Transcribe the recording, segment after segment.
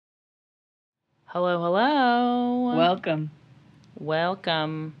Hello, hello. Welcome.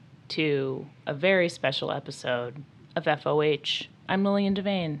 Welcome to a very special episode of FOH. I'm Lillian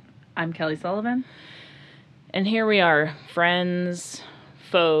Devane. I'm Kelly Sullivan. And here we are, friends,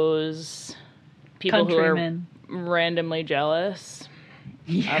 foes, people Countrymen. who are randomly jealous.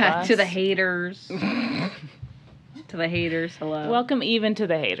 Yeah, to the haters. To the haters, hello. Welcome even to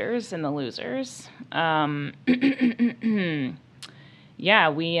the haters and the losers. Yeah,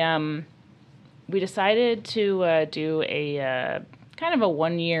 we decided to do a kind of a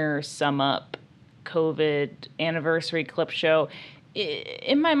 1-year sum up COVID anniversary clip show.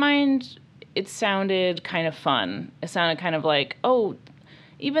 In my mind, it sounded kind of fun. It sounded kind of like, oh,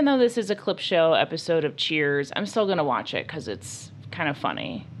 even though this is a clip show episode of Cheers, I'm still going to watch it because it's kind of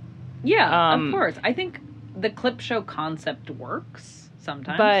funny. Yeah, of course. I think the clip show concept works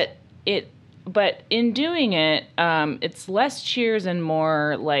sometimes. But in doing it, it's less Cheers and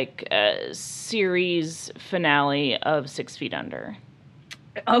more like a series finale of 6 Feet Under.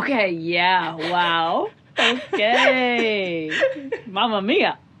 Okay, yeah, wow. Okay. Mamma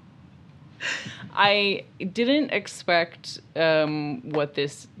mia. I didn't expect what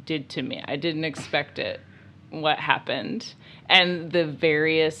this did to me. I didn't expect what happened. And the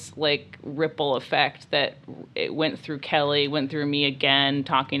various, like, ripple effect that it went through Kelly, went through me again,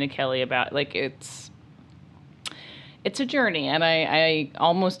 talking to Kelly about, like, it's a journey, and I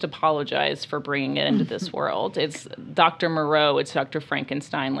almost apologize for bringing it into this world. It's Dr. Moreau, it's Dr.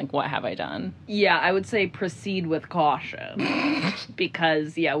 Frankenstein, like, what have I done? Yeah, I would say proceed with caution.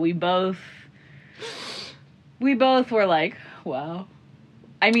 Because, yeah, we both were like, wow.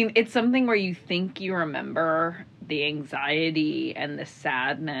 I mean, it's something where you think you remember the anxiety and the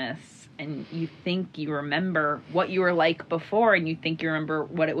sadness, and you think you remember what you were like before, and you think you remember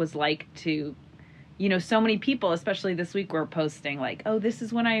what it was like to, you know, so many people, especially this week, were posting like, oh, this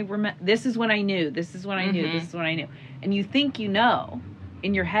is when I this is when I knew, this is when I knew, this is when I knew. And you think you know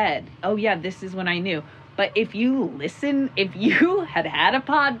in your head, oh yeah, this is when I knew. But if you had a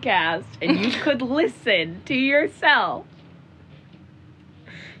podcast and you could listen to yourself,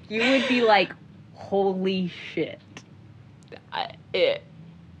 you would be like, holy shit.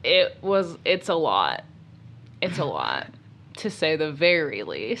 It's a lot. It's a lot, to say the very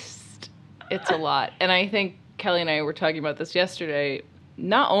least. It's a lot. And I think Kelly and I were talking about this yesterday.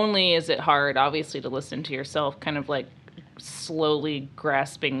 Not only is it hard, obviously, to listen to yourself kind of like slowly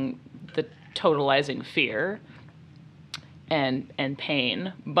grasping the totalizing fear and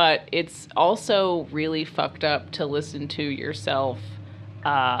pain, but it's also really fucked up to listen to yourself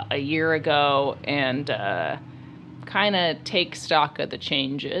a year ago and kind of take stock of the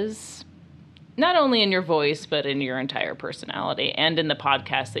changes, not only in your voice, but in your entire personality and in the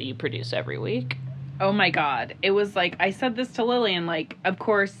podcast that you produce every week. Oh my God. It was like, I said this to Lillian, like, of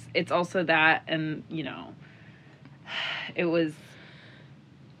course, it's also that, and, you know, we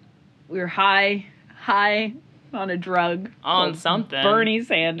were high on a drug. On something. Bernie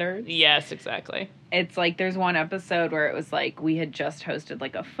Sanders. Yes, exactly. It's like, there's one episode where it was like, we had just hosted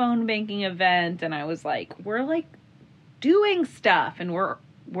like a phone banking event, and I was like, we're like doing stuff, and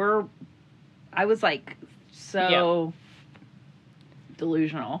I was like so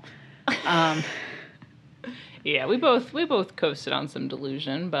delusional. Yeah, we both coasted on some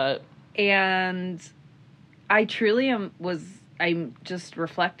delusion, but and I truly I'm just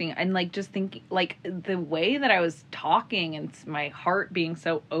reflecting and like just thinking, like, the way that I was talking and my heart being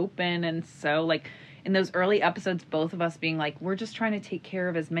so open, and so like in those early episodes, both of us being like, we're just trying to take care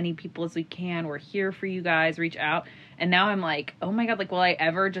of as many people as we can. We're here for you guys. Reach out. And now I'm like, oh my God, like, will I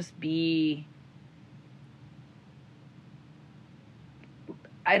ever just be,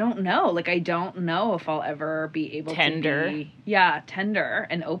 I don't know. Like, I don't know if I'll ever be able tender. to be, tender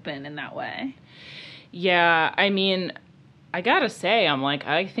and open in that way. Yeah, I mean, I gotta say,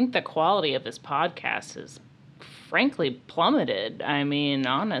 I think the quality of this podcast is frankly plummeted. I mean,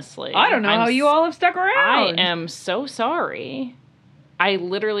 honestly. I don't know how you all have stuck around. I am so sorry. I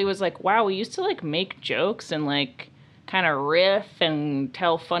literally was like, wow, we used to like make jokes and like kind of riff and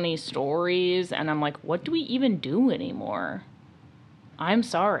tell funny stories. And I'm like, what do we even do anymore? I'm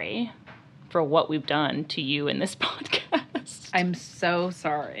sorry for what we've done to you in this podcast. I'm so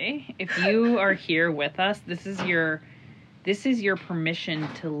sorry. If you are here with us, this is your permission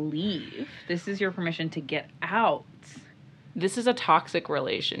to leave. This is your permission to get out. This is a toxic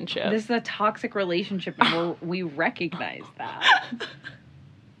relationship. And we recognize that.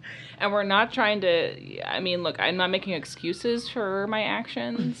 And we're not trying to, I mean, look, I'm not making excuses for my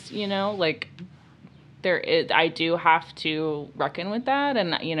actions, you know, like, I do have to reckon with that,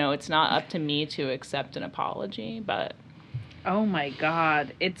 and, you know, it's not up to me to accept an apology, but Oh my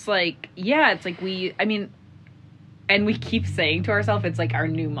God. It's like, yeah, it's like and we keep saying to ourselves, it's like our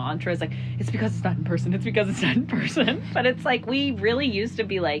new mantra. It's like, it's because it's not in person. It's because it's not in person. But it's like, we really used to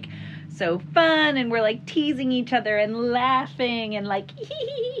be like so fun and we're like teasing each other and laughing and like,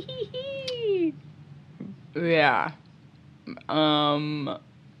 hee. Yeah.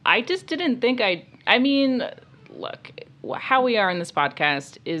 I just didn't think I mean, look, how we are in this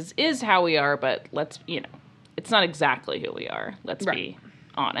podcast is how we are, but it's not exactly who we are. Let's be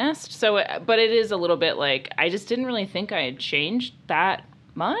honest. So, but it is a little bit like, I just didn't really think I had changed that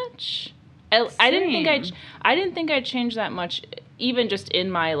much. I didn't think I'd changed that much, even just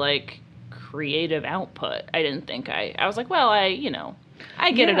in my like creative output. I didn't think I was like, well, I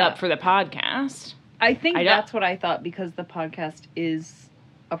get it up for the podcast. I think that's what I thought, because the podcast is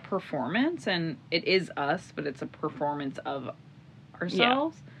a performance and it is us, but it's a performance of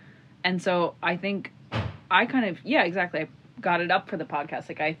ourselves. Yeah. And so I think I kind of, exactly. I got it up for the podcast.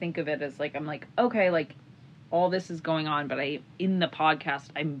 Like, I think of it as like, I'm like, okay, like all this is going on, but in the podcast,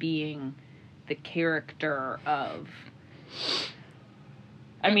 I'm being the character of,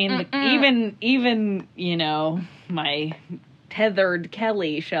 I mean, even, my tethered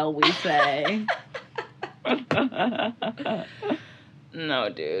Kelly, shall we say. No,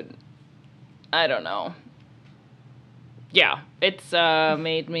 dude. I don't know. Yeah, it's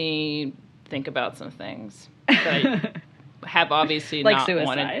made me think about some things that I have obviously like not suicide.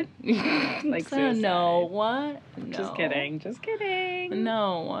 wanted. Like suicide. No, what? No. Just kidding.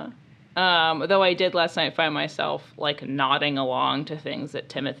 No. Though I did last night find myself like nodding along to things that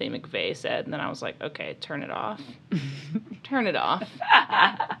Timothy McVeigh said, and then I was like, okay, turn it off. Turn it off.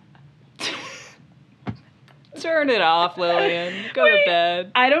 Turn it off, Lillian. Go to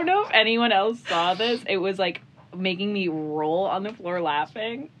bed. I don't know if anyone else saw this. It was like making me roll on the floor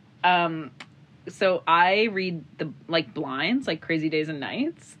laughing. So I read the like blinds, like Crazy Days and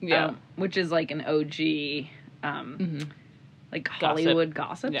Nights, which is like an OG, like Hollywood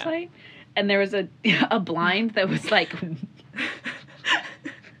gossip site. And there was a blind that was like,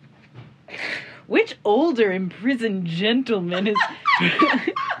 which older imprisoned gentleman is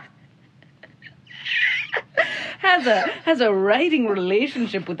has a writing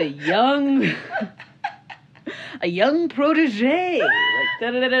relationship with a young protege, like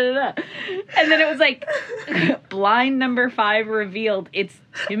da da da da da. And then it was like blind number 5 revealed it's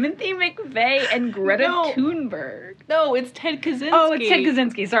Timothy McVeigh and Greta Thunberg. No, it's Ted Kaczynski. Oh, it's Ted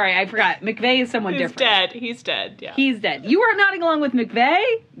Kaczynski. Sorry, I forgot. McVeigh is someone different. He's dead. Yeah, he's dead. You are nodding along with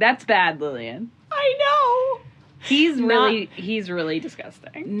McVeigh? That's bad, Lillian. I know. He's really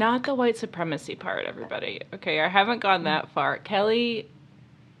disgusting. Not the white supremacy part, everybody. Okay, I haven't gone that far. Kelly.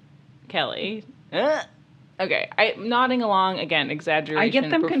 Okay, I'm nodding along again. Exaggeration. I get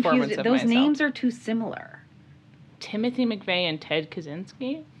them confused. Those names are too similar. Timothy McVeigh and Ted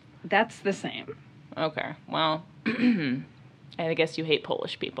Kaczynski? That's the same. Okay, well, I guess you hate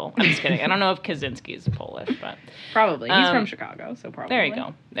Polish people. I'm just kidding. I don't know if Kaczynski is Polish, but probably he's from Chicago, so probably.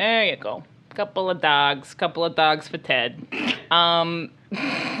 There you go. Couple of dogs for Ted.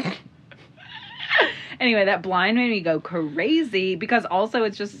 Anyway, that blind made me go crazy, because also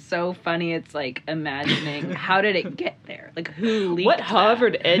it's just so funny. It's like imagining, how did it get there? Like, who leaked what that?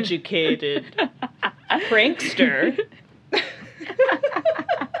 Harvard-educated prankster?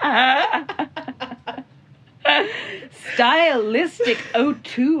 Stylistic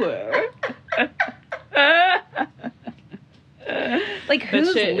auteur. Like,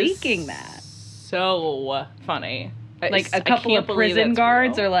 who's leaking that? So funny. Like, a couple of prison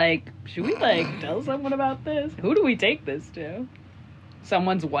guards are like, should we like tell someone about this? Who do we take this to?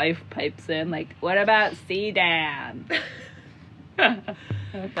 Someone's wife pipes in like, what about C-Dan?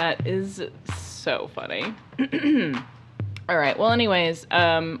 That is so funny. All right. Well, anyways,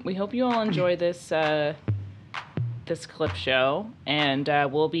 we hope you all enjoy this this clip show, and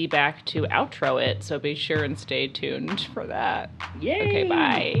we'll be back to outro it. So be sure and stay tuned for that. Yay! Okay.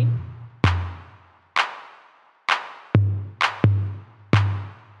 Bye.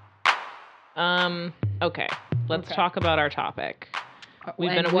 Okay. Let's talk about our topic.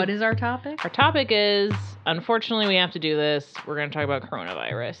 What is our topic? Our topic is, unfortunately, we have to do this. We're going to talk about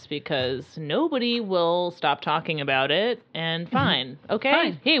coronavirus because nobody will stop talking about it. And fine. Okay.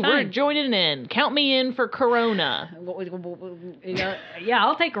 Fine. Hey, we're joining in. Count me in for Corona. Yeah,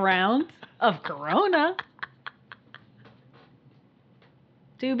 I'll take a round of Corona.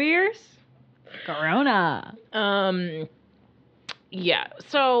 2 beers? Corona. Yeah.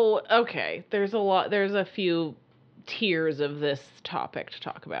 So, okay. There's a few tiers of this topic to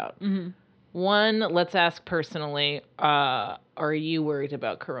talk about. Mm-hmm. One, let's ask personally, are you worried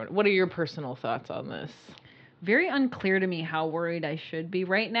about Corona? What are your personal thoughts on this? very unclear to me how worried I should be.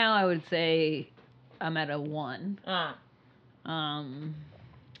 Right now, I would say I'm at a 1.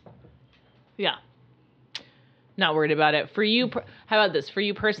 Yeah. Not worried about it. For you, how about this? For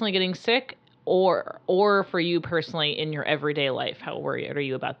you personally getting sick, or for you personally in your everyday life, how worried are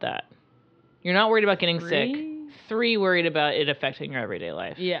you about that? You're not worried about getting sick. 3 worried about it affecting your everyday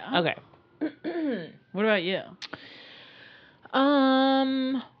life. Yeah. Okay. What about you?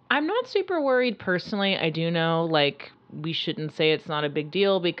 I'm not super worried personally. I do know, like, we shouldn't say it's not a big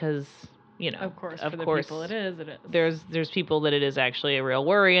deal because, you know, Of course, for the people it is, it is. There's people that it is actually a real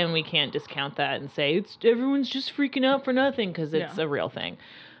worry, and we can't discount that and say everyone's just freaking out for nothing because it's a real thing.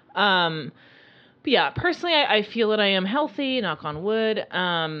 But yeah, personally, I feel that I am healthy, knock on wood.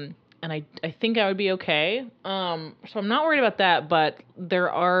 And I think I would be okay. So I'm not worried about that, but there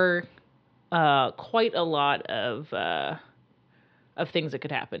are quite a lot of things that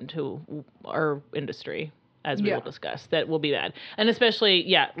could happen to our industry, as we will discuss, that will be bad. And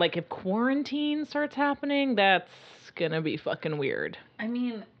especially, like if quarantine starts happening, that's gonna be fucking weird. I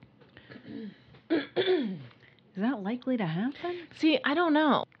mean, is that likely to happen? See, I don't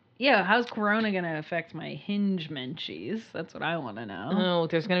know. Yeah, how's Corona gonna affect my hinge menchies? That's what I want to know. Oh,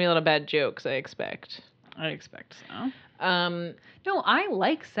 there's gonna be a lot of bad jokes, I expect. I expect so. No, I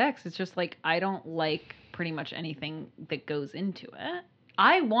like sex. It's just like I don't like pretty much anything that goes into it.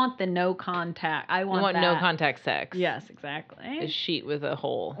 I want the no contact. I want no contact sex. Yes, exactly. A sheet with a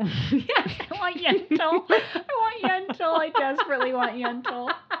hole. Yes, I want Yentl. I want Yentl. I desperately want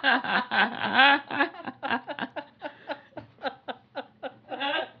Yentl.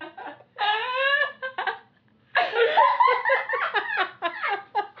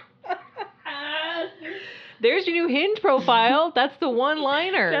 There's your new Hinge profile. That's the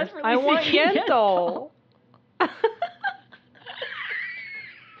one-liner. I want Yentl.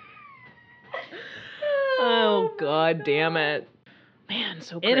 Oh, God damn it. Man,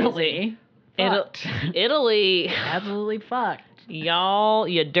 so crazy. Italy. Absolutely fucked. Y'all,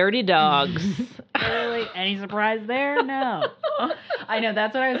 you dirty dogs. Really? Any surprise there? No. I know,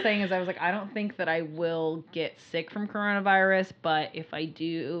 that's what I was saying, is I was like, I don't think that I will get sick from coronavirus, but if I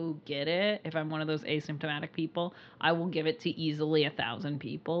do get it, if I'm one of those asymptomatic people, I will give it to easily 1,000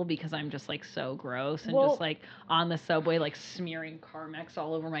 people because I'm just like so gross and just like on the subway, like smearing Carmex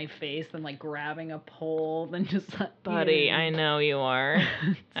all over my face and like grabbing a pole and just like, buddy, I know you are.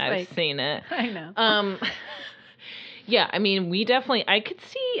 I've seen it. I know. Yeah, I mean,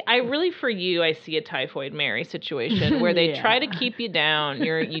 for you, I see a Typhoid Mary situation where they try to keep you down.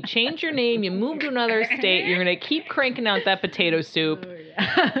 You change your name, you move to another state, you're going to keep cranking out that potato soup.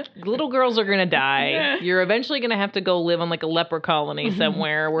 Little girls are going to die. You're eventually going to have to go live on like a leper colony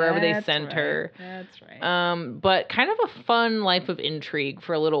somewhere, wherever they sent her. That's right. But kind of a fun life of intrigue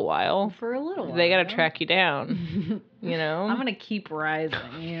for a little while. They got to track you down. You know? I'm going to keep rising.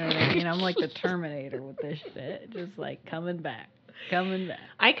 You know what I mean? I'm like the Terminator with this shit. Just like coming back.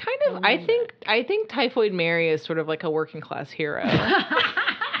 I think Typhoid Mary is sort of like a working class hero.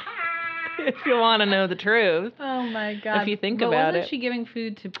 If you want to know the truth. Oh my God. If you think about it. Wasn't she giving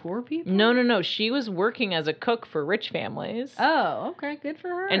food to poor people? No. She was working as a cook for rich families. Oh, okay. Good for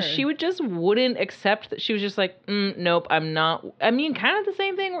her. And she wouldn't accept that. She was just like, nope, I'm not. I mean, kind of the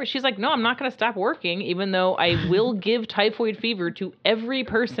same thing where she's like, no, I'm not going to stop working, even though I will give typhoid fever to every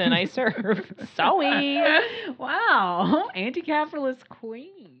person I serve. Sorry. Wow. Anti-capitalist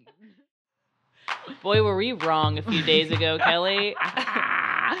queen. Boy, were we wrong a few days ago, Kelly.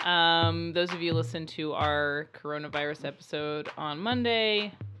 Those of you listen to our coronavirus episode on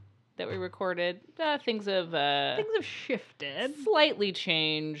Monday that we recorded, things have shifted, slightly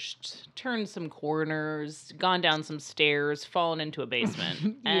changed, turned some corners, gone down some stairs, fallen into a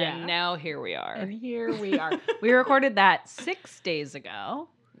basement, and now here we are. We recorded that 6 days ago.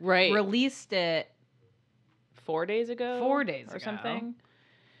 Right. Released it 4 days ago. 4 days or ago. Something.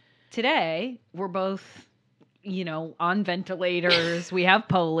 Today we're both, on ventilators. We have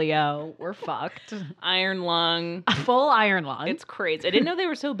polio. We're fucked. Iron lung. A full iron lung. It's crazy. I didn't know they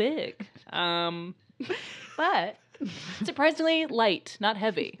were so big. But surprisingly light, not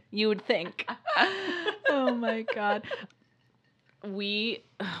heavy. You would think. Oh my God. Oh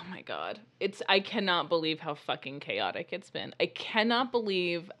my God. I cannot believe how fucking chaotic it's been. I cannot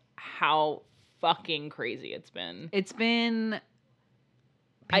believe how fucking crazy it's been. It's been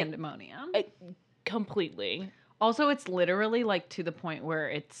pandemonium. Completely. Also, it's literally like to the point where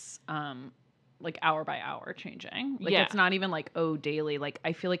it's like hour by hour changing. Like it's not even like daily. Like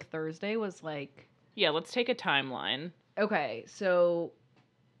I feel like Thursday was like, let's take a timeline. Okay, so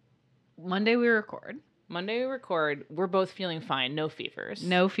Monday we record. Monday we record. We're both feeling fine. No fevers.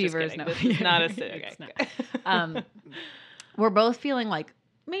 No Just fevers. kidding. No. This is not a It's okay. not. We're both feeling like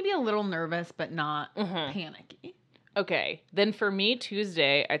maybe a little nervous, but not panicky. Okay. Then for me,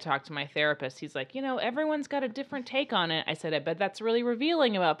 Tuesday, I talked to my therapist. He's like, everyone's got a different take on it. I said, I bet that's really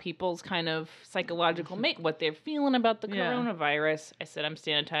revealing about people's kind of psychological what they're feeling about the coronavirus. I said, I'm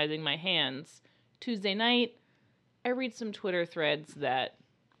sanitizing my hands. Tuesday night, I read some Twitter threads that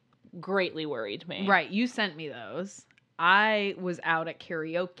greatly worried me. Right. You sent me those. I was out at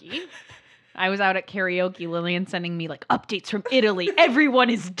karaoke. Lillian sending me like updates from Italy. Everyone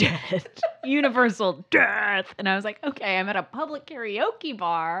is dead. Universal death. And I was like, okay, I'm at a public karaoke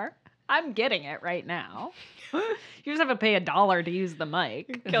bar. I'm getting it right now. You just have to pay $1 to use the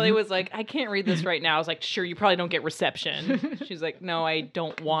mic. Kelly was like, I can't read this right now. I was like, sure, you probably don't get reception. She's like, no, I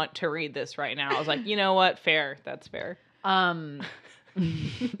don't want to read this right now. I was like, you know what? Fair. That's fair.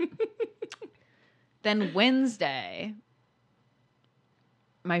 Then Wednesday,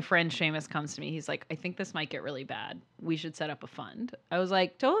 my friend Seamus comes to me. He's like, I think this might get really bad. We should set up a fund. I was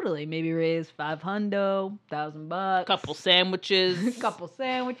like, totally. Maybe raise $500,000. Couple sandwiches. Couple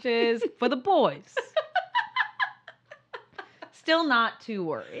sandwiches for the boys. Still not too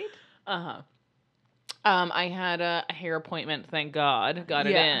worried. Uh-huh. I had a hair appointment, thank God. Got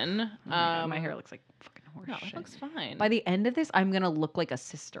it in. Oh my hair looks like fucking horse No, shit. it looks fine. By the end of this, I'm going to look like a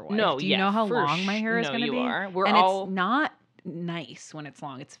sister wife. No, Do you know how long my hair is going to be? No, you are. It's not nice when it's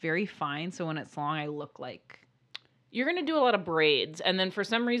long. It's very fine. So when it's long, I look like... You're going to do a lot of braids. And then for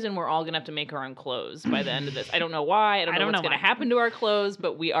some reason, we're all going to have to make our own clothes by the end of this. I don't know why. I don't know what's going to happen to our clothes,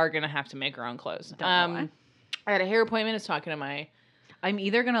 but we are going to have to make our own clothes. Don't know why. I had a hair appointment. I was talking to my... I'm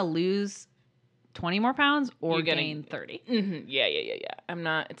either going to lose 20 more pounds or gain 30. Mm-hmm.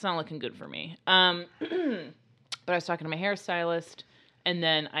 Yeah. It's not looking good for me. But I was talking to my hairstylist, and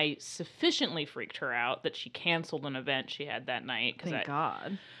then I sufficiently freaked her out that she canceled an event she had that night. Thank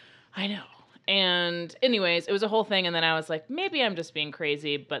God. I know. And anyways, it was a whole thing, and then I was like, maybe I'm just being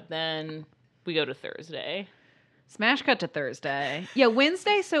crazy, but then we go to Thursday. Smash cut to Thursday. Yeah,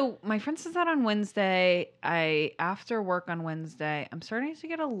 Wednesday. So my friend says that on Wednesday. After work on Wednesday, I'm starting to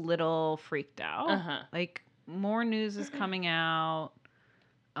get a little freaked out. Uh-huh. Like more news is coming out.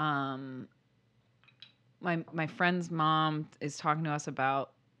 My friend's mom is talking to us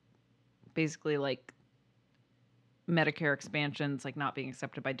about basically like Medicare expansions, like not being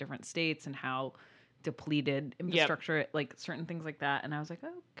accepted by different states and how depleted infrastructure, like certain things like that. And I was like,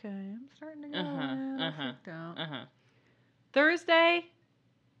 okay, I'm starting to get freaked out. Thursday.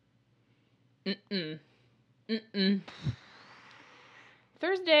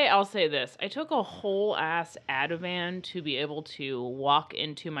 Thursday, I'll say this. I took a whole ass Ativan to be able to walk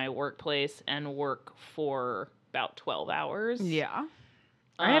into my workplace and work for about 12 hours. Yeah.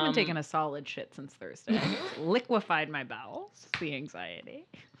 I haven't taken a solid shit since Thursday. Liquefied my bowels. The anxiety.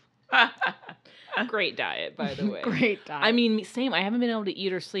 Great diet, by the way. Great diet. I mean, same. I haven't been able to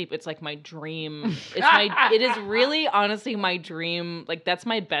eat or sleep. It's like my dream. It is really, honestly, my dream. Like, that's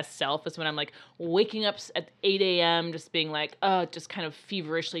my best self is when I'm like waking up at 8 a.m. just being like, just kind of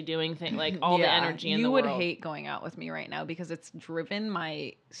feverishly doing things, like all the energy in the world. You would hate going out with me right now because it's driven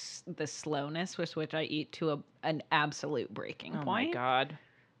the slowness with which I eat to an absolute breaking point. Oh my God.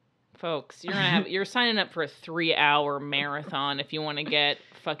 Folks, you're signing up for a 3-hour marathon if you want to get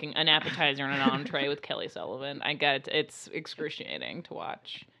fucking an appetizer and an entree with Kelly Sullivan. I get it. It's excruciating to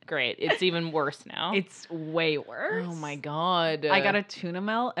watch. Great. It's even worse now. It's way worse. Oh my God. I got a tuna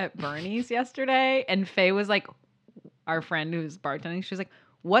melt at Bernie's yesterday, and Faye was like, our friend who's bartending, she was like,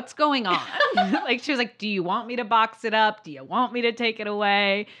 what's going on? Like, she was like, do you want me to box it up? Do you want me to take it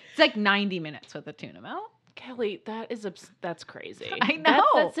away? It's like 90 minutes with a tuna melt. Kelly, that's crazy. I know.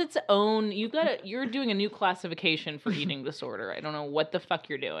 That's its own. You're doing a new classification for eating disorder. I don't know what the fuck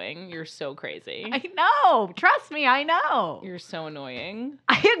you're doing. You're so crazy. I know. Trust me, I know. You're so annoying.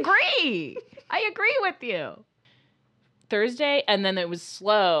 I agree with you. Thursday, and then it was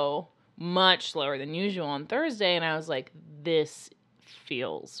slow, much slower than usual on Thursday, and I was like, this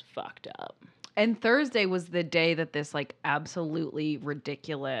feels fucked up. And Thursday was the day that this like absolutely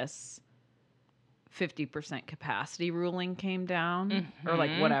ridiculous 50% capacity ruling came down or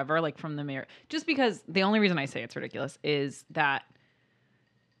like whatever, like from the mayor. Just because the only reason I say it's ridiculous is that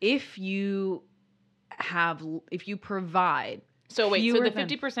if you provide. So wait, so the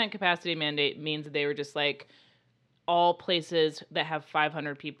 50% capacity mandate means that they were just like all places that have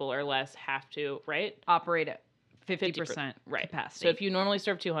 500 people or less have to, right? Operate at 50% capacity. So if you normally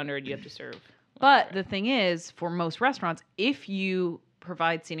serve 200, you have to serve. But the thing is, for most restaurants, if you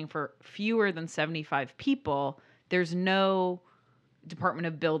provide seating for fewer than 75 people, there's no Department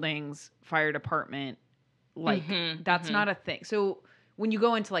of Buildings, fire department Like that's not a thing. So when you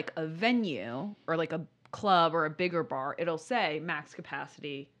go into like a venue or like a club or a bigger bar, it'll say max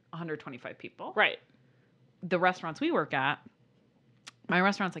capacity 125 people. Right. The restaurants we work at, my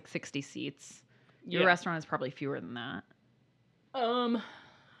restaurant's like 60 seats. Your Yeah. restaurant is probably fewer than that.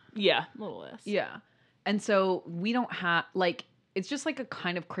 Yeah, a little less. Yeah. And so we don't have like it's just like a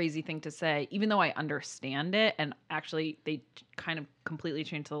kind of crazy thing to say, even though I understand it. And actually, they kind of completely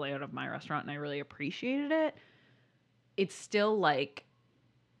changed the layout of my restaurant and I really appreciated it. It's still like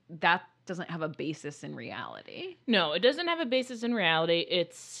that doesn't have a basis in reality. No, it doesn't have a basis in reality.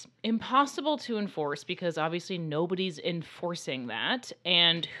 It's impossible to enforce because obviously nobody's enforcing that.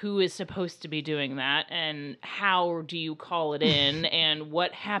 And who is supposed to be doing that? And how do you call it in? And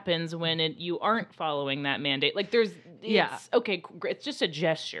what happens when you aren't following that mandate? Like okay, it's just a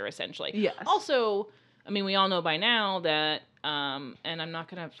gesture essentially. Yes. Also, I mean, we all know by now that, and I'm not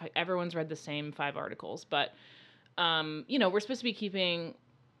going to, everyone's read the same 5 articles, but, we're supposed to be keeping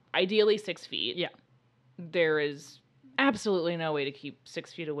ideally 6 feet. Yeah. There is absolutely no way to keep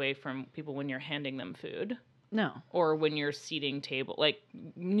 6 feet away from people when you're handing them food No. or when you're seating table. Like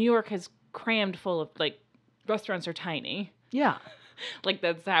New York has crammed full of like restaurants are tiny. Yeah. Like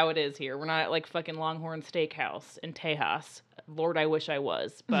that's how it is here. We're not at like fucking Longhorn Steakhouse in Tejas. Lord, I wish I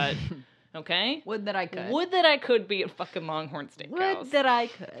was, but okay. Would that I could. Would that I could be at fucking Longhorn Steakhouse. Would that I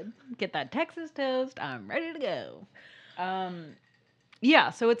could. Get that Texas toast. I'm ready to go.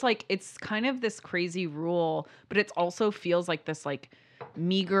 Yeah, so it's like it's kind of this crazy rule, but it also feels like this like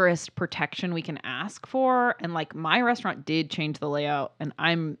meagerest protection we can ask for. And like my restaurant did change the layout and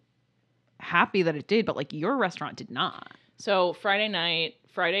I'm happy that it did, but like your restaurant did not. So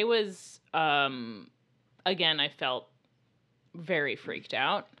Friday was again, I felt very freaked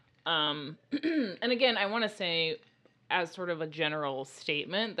out. And again, I want to say as sort of a general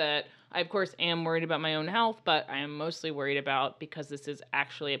statement that I, of course, am worried about my own health, but I am mostly worried about, because this is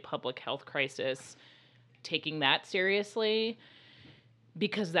actually a public health crisis, taking that seriously,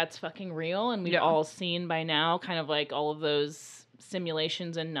 because that's fucking real. And we've all seen by now kind of like all of those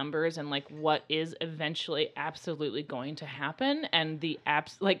simulations and numbers and like what is eventually absolutely going to happen. And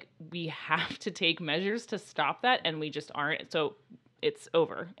we have to take measures to stop that. And we just aren't. So it's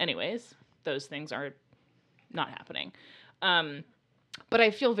over. Anyways, those things are not happening. But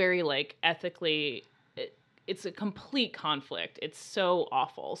I feel very like ethically, it's a complete conflict. It's so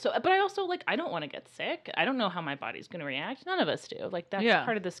awful. So, but I also like, I don't want to get sick. I don't know how my body's going to react. None of us do. Like that's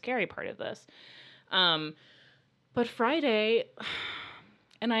part of the scary part of this. But Friday,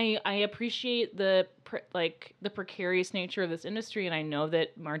 and I appreciate the precarious nature of this industry. And I know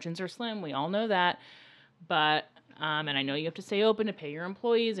that margins are slim. We all know that. But, and I know you have to stay open to pay your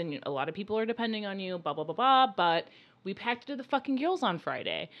employees and a lot of people are depending on you, blah, blah, blah, blah. But we packed it to the fucking gills on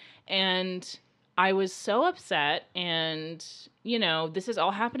Friday. And I was so upset. And, this is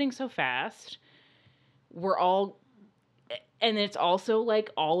all happening so fast. And it's also like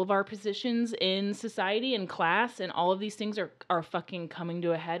all of our positions in society and class and all of these things are fucking coming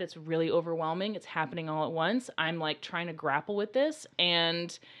to a head. It's really overwhelming. It's happening all at once. I'm like trying to grapple with this.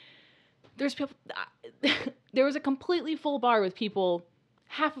 And there's people, there was a completely full bar with people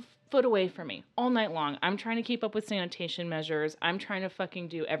half a foot away from me all night long. I'm trying to keep up with sanitation measures. I'm trying to fucking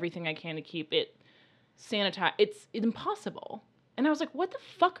do everything I can to keep it sanitized. It's impossible. And I was like, what the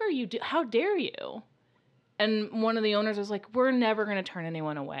fuck are you doing? How dare you? And one of the owners was like, we're never going to turn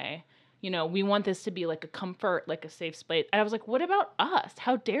anyone away. We want this to be like a comfort, like a safe space. And I was like, what about us?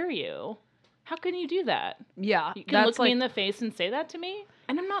 How dare you? How can you do that? Yeah. You can look me in the face and say that to me?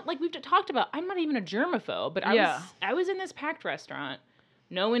 And I'm not, like we've talked about, I'm not even a germaphobe, but I was in this packed restaurant,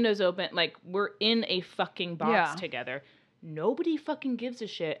 no windows open, like we're in a fucking box together. Nobody fucking gives a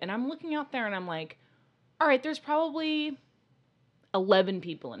shit. And I'm looking out there and I'm like, all right, there's probably 11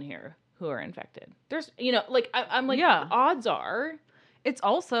 people in here who are infected. There's, I'm like, odds are. It's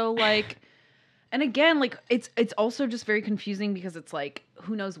also like, and again, like it's also just very confusing because it's like,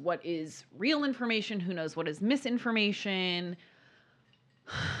 who knows what is real information? Who knows what is misinformation?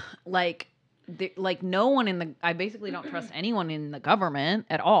 Like no one I basically don't trust anyone in the government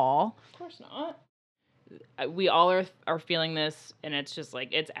at all. Of course not. We all are feeling this, and it's just like,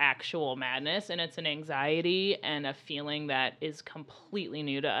 it's actual madness, and it's an anxiety and a feeling that is completely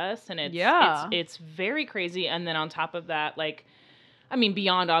new to us, and it's very crazy. And then on top of that, like, I mean,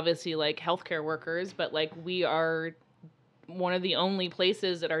 beyond obviously like healthcare workers, but like we are one of the only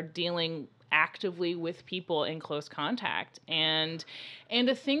places that are dealing actively with people in close contact, and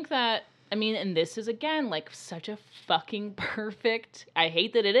to think that, I mean, and this is, again, like such a fucking perfect, I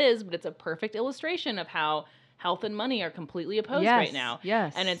hate that it is, but it's a perfect illustration of how health and money are completely opposed Yes, right now.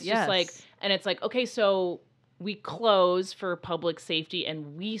 yes, And it's yes. just like, and it's like, okay, so we close for public safety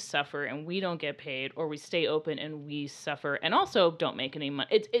and we suffer and we don't get paid, or we stay open and we suffer and also don't make any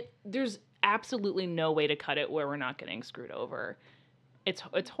money. There's absolutely no way to cut it where we're not getting screwed over. It's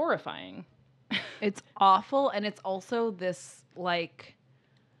horrifying. It's awful, and it's also this like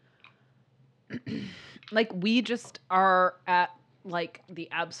like we just are at like the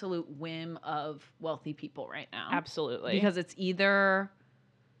absolute whim of wealthy people right now. Absolutely. Because it's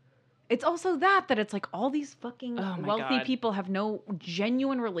also that it's like all these fucking Oh my wealthy God. people have no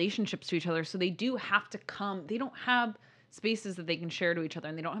genuine relationships to each other, so they do have to come. They don't have spaces that they can share to each other,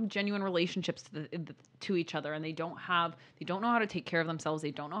 and they don't have genuine relationships to each other, and they don't know how to take care of themselves.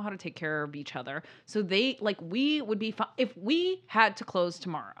 They don't know how to take care of each other. So we would be if we had to close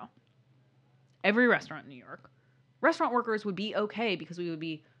tomorrow. Every restaurant in New York, restaurant workers would be okay because we would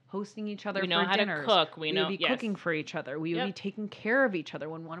be hosting each other We know for how dinners. to cook. We would be yes. cooking for each other. We would Yep. be taking care of each other.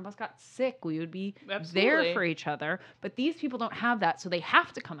 When one of us got sick, we would be Absolutely. there for each other. But these people don't have that, so they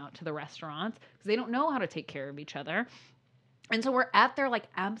have to come out to the restaurants because they don't know how to take care of each other. And so we're at their like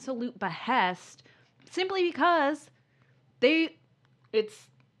absolute behest simply because It's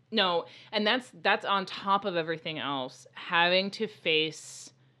no, and that's on top of everything else, having to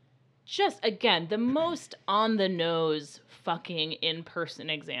face just again the most on the nose fucking in-person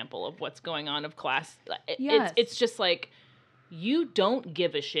example of what's going on of class. Yes. It's just like you don't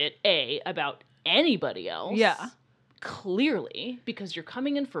give a shit about anybody else. Yeah. Clearly, because you're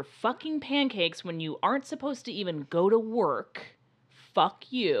coming in for fucking pancakes when you aren't supposed to even go to work.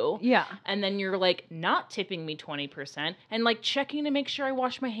 Fuck you. Yeah. And then you're like not tipping me 20% and like checking to make sure I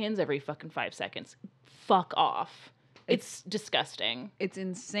wash my hands every fucking 5 seconds. Fuck off. It's disgusting. It's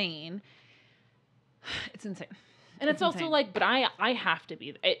insane. It's insane. And it's also insane. like, but I have to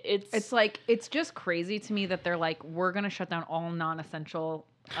be. It's like, it's just crazy to me that they're like, we're going to shut down all non-essential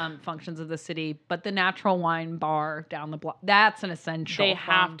functions of the city, but the Natural Wine Bar down the block, that's an essential they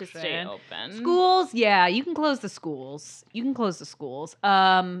have to function. stay open. Schools, yeah, you can close the schools. The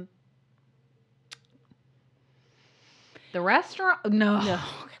restaurant, no.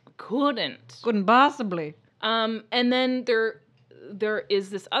 Couldn't possibly. And then there is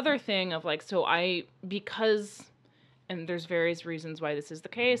this other thing of like, so because, and there's various reasons why this is the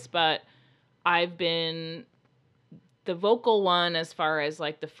case, but I've been the vocal one as far as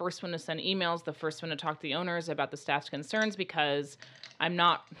like the first one to send emails, the first one to talk to the owners about the staff's concerns, because I'm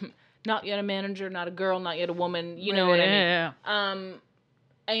not yet a manager, not a girl, not yet a woman, you know what I mean? Yeah.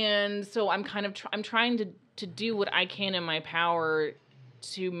 And so I'm kind of I'm trying to do what I can in my power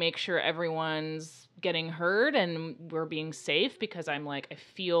to make sure everyone's getting heard and we're being safe, because I'm like, I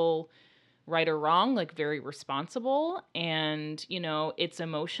feel right or wrong, like very responsible, and you know, it's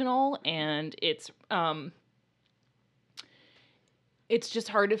emotional, and it's just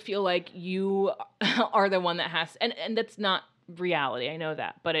hard to feel like you are the one that has, and that's not reality. I know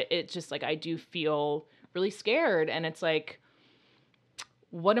that, but it's just like, I do feel really scared, and it's like,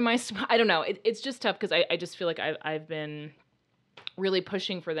 what am I don't know. It's just tough because I just feel like I've been really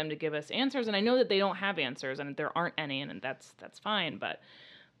pushing for them to give us answers, and I know that they don't have answers, and there aren't any, and that's fine, but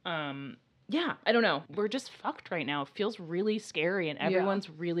yeah, I don't know. We're just fucked right now. It feels really scary, and everyone's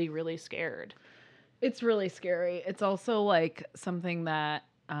really, really scared. It's really scary. It's also like something that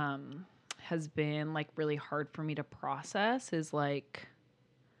has been like really hard for me to process, is like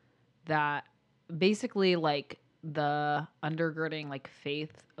that basically like the undergirding like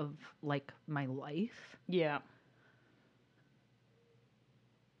faith of like my life. Yeah.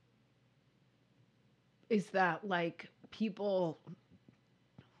 Is that like people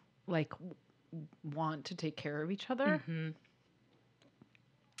like want to take care of each other. Mm-hmm.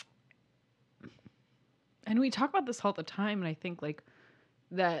 And we talk about this all the time, and I think like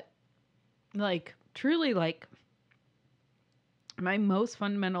that, like truly, like my most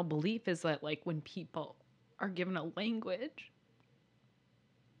fundamental belief is that like when people are given a language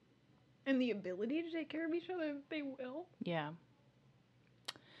and the ability to take care of each other, they will. Yeah.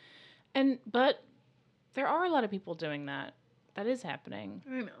 But there are a lot of people doing that. That is happening.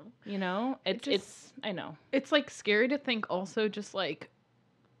 I know. You know, it's I know. It's like scary to think also just like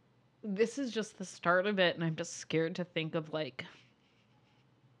this is just the start of it, and I'm just scared to think of like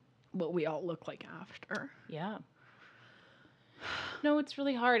what we all look like after. Yeah. No, it's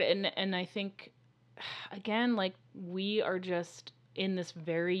really hard, and I think again, like we are just in this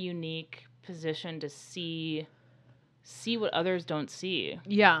very unique position to see what others don't see.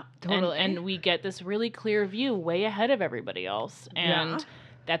 Yeah, totally. And we get this really clear view way ahead of everybody else. And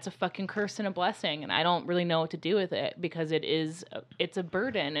that's a fucking curse and a blessing, and I don't really know what to do with it because it's a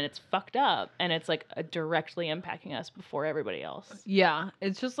burden and it's fucked up and it's like directly impacting us before everybody else. Yeah,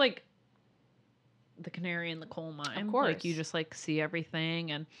 it's just like the canary in the coal mine. Of course. Like you just like see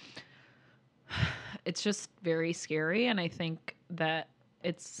everything, and it's just very scary. And I think that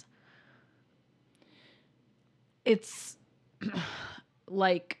it's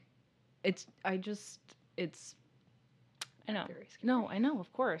like it's I know. very scary. No, I know,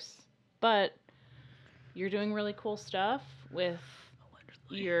 of course. But you're doing really cool stuff with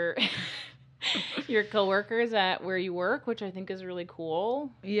your your coworkers at where you work, which I think is really cool.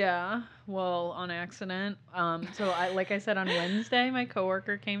 Yeah, well, on accident. So like I said on Wednesday, my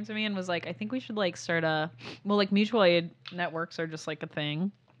coworker came to me and was like, "I think we should like start like mutual aid networks are just like a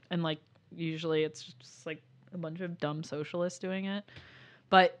thing, and like usually it's just like a bunch of dumb socialists doing it."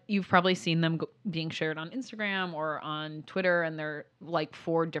 But you've probably seen them being shared on Instagram or on Twitter, and they're like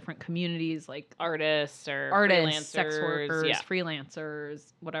for different communities, like Artists, artists, sex freelancers, workers, yeah.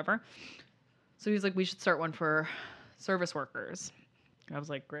 freelancers, whatever. So he's like, we should start one for service workers. I was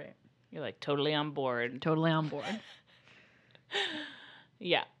like, great. You're like totally on board. Totally on board.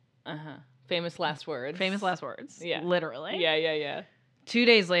 Yeah. Uh-huh. Famous last words. Famous last words. Yeah. Literally. Yeah. 2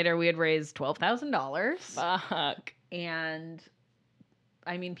 days later, we had raised $12,000. Fuck. And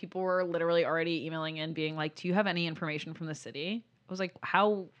I mean, people were literally already emailing in being like, do you have any information from the city? I was like,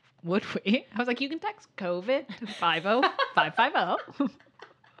 how would we? I was like, you can text COVID to 50550.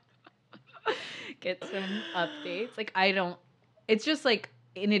 Get some updates. Like, it's just like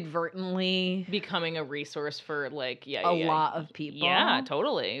inadvertently Becoming a resource for like, a lot of people. Yeah,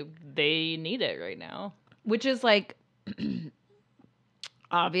 totally. They need it right now. Which is like,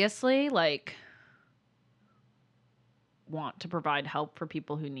 obviously, like, want to provide help for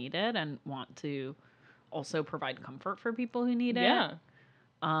people who need it and want to also provide comfort for people who need it. Yeah.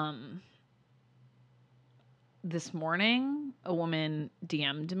 This morning, a woman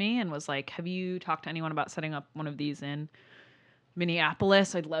DM'd me and was like, have you talked to anyone about setting up one of these in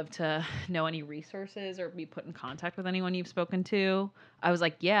Minneapolis? I'd love to know any resources or be put in contact with anyone you've spoken to. I was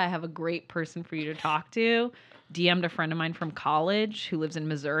like, yeah, I have a great person for you to talk to. DM'd a friend of mine from college who lives in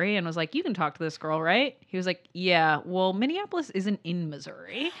Missouri and was like, you can talk to this girl, right? He was like, yeah, well, Minneapolis isn't in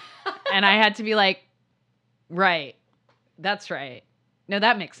Missouri. And I had to be like, right, that's right. No,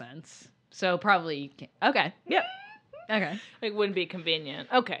 that makes sense. So probably you can't. Okay. Yep. Okay. It wouldn't be convenient.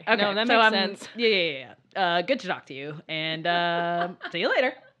 Okay. Okay. No, that so makes sense. Yeah. Good to talk to you. And see you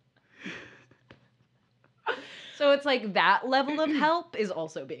later. So it's like that level of help is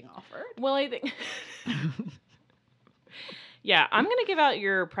also being offered. Well, I think... Yeah, I'm going to give out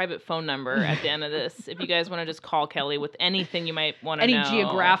your private phone number at the end of this if you guys want to just call Kelly with anything you might want to know. Any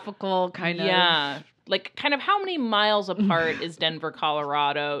geographical kind of... Yeah. Like, kind of how many miles apart is Denver,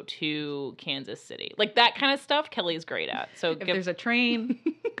 Colorado to Kansas City? Like, that kind of stuff Kelly's great at. So if there's a train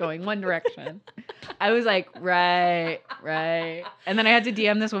going one direction. I was like, right. And then I had to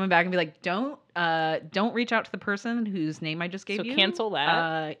DM this woman back and be like, don't reach out to the person whose name I just gave you. So cancel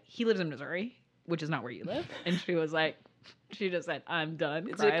that. He lives in Missouri, which is not where you live. And she was like... She just said, I'm done.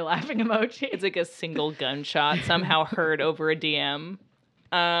 It's Cry laughing emoji. It's like a single gunshot somehow heard over a DM.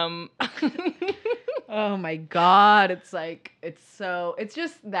 Oh my God. It's like, it's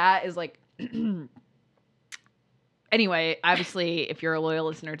just that is like, anyway, obviously, if you're a loyal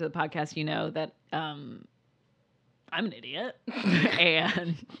listener to the podcast, you know that I'm an idiot.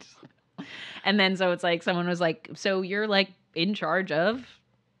 and then so it's like, someone was like, so you're like in charge of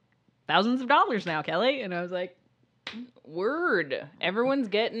thousands of dollars now, Kelly. And I was like, word. Everyone's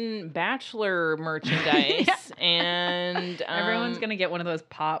getting Bachelor merchandise. Yeah. And everyone's gonna get one of those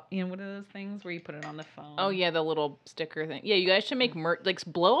what are those things where you put it on the phone? Oh yeah, the little sticker thing. Yeah, you guys should make merch. Like,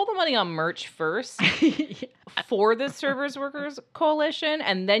 blow all the money on merch first for the Service Workers Coalition,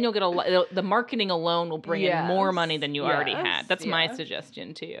 and then you'll get the marketing alone will bring in more money than you already had. That's my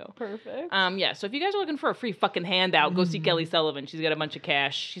suggestion to you. Perfect. Yeah. So if you guys are looking for a free fucking handout, go see Kelly Sullivan. She's got a bunch of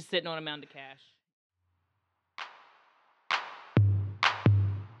cash. She's sitting on a mound of cash.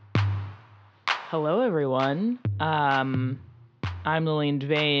 Hello, everyone. I'm Lillian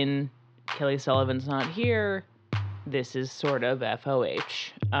Devane. Kelly Sullivan's not here. This is sort of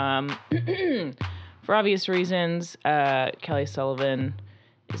FOH. For obvious reasons, Kelly Sullivan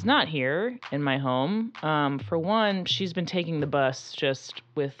is not here in my home. For one, she's been taking the bus just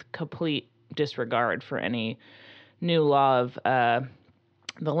with complete disregard for any new law of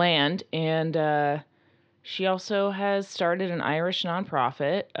the land. And she also has started an Irish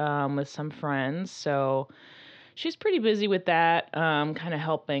nonprofit with some friends, so she's pretty busy with that, kind of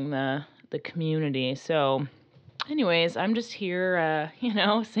helping the community. So anyways, I'm just here,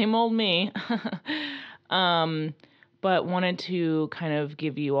 same old me. But wanted to kind of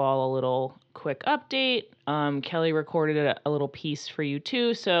give you all a little quick update. Kelly recorded a little piece for you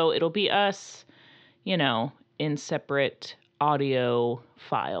too, so it'll be us, in separate audio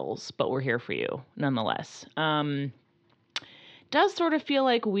files, but we're here for you nonetheless. Does sort of feel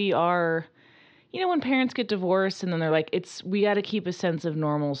like we are, when parents get divorced and then they're like, we got to keep a sense of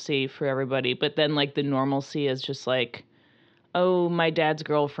normalcy for everybody, but then like the normalcy is just like, oh, my dad's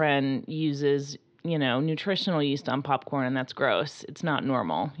girlfriend uses, nutritional yeast on popcorn and that's gross. It's not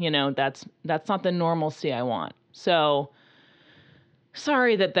normal. That's not the normalcy I want. So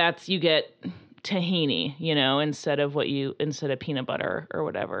sorry that's you get tahini, instead of peanut butter or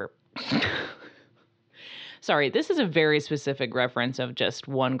whatever. Sorry, this is a very specific reference of just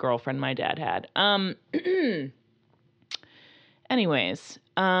one girlfriend my dad had. Anyways,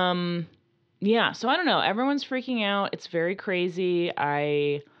 yeah, so I don't know. Everyone's freaking out. It's very crazy.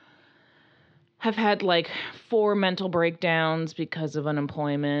 I have had like 4 mental breakdowns because of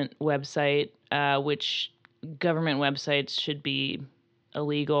unemployment website, which government websites should be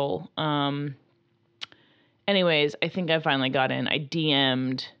illegal. Anyways, I think I finally got in. I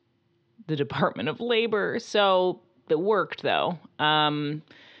DM'd the Department of Labor, so it worked though.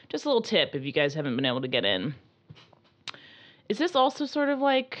 Just a little tip if you guys haven't been able to get in. Is this also sort of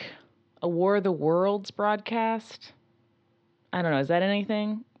like a War of the Worlds broadcast? I don't know. Is that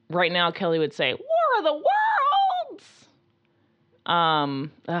anything? Right now, Kelly would say, War of the Worlds!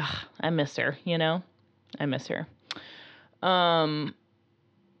 I miss her, I miss her.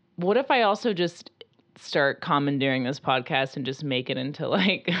 What if I also just start commandeering this podcast and just make it into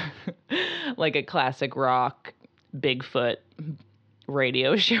like like a classic rock Bigfoot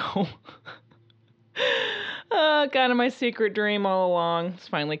radio show? Kind of my secret dream all along. It's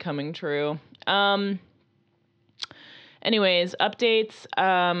finally coming true. Anyways, updates.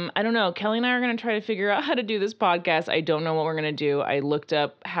 I don't know. Kelly and I are going to try to figure out how to do this podcast. I don't know what we're going to do. I looked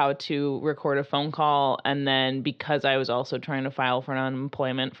up how to record a phone call, and then because I was also trying to file for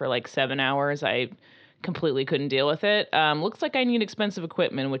unemployment for like 7 hours, I completely couldn't deal with it. Looks like I need expensive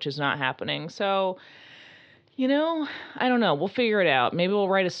equipment, which is not happening. So, I don't know. We'll figure it out. Maybe we'll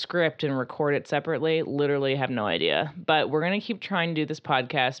write a script and record it separately. Literally have no idea. But we're going to keep trying to do this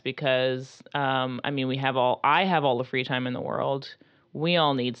podcast because, I have all the free time in the world. We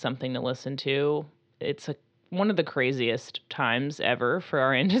all need something to listen to. It's one of the craziest times ever for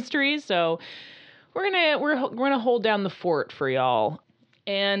our industry. So we're going to hold down the fort for y'all.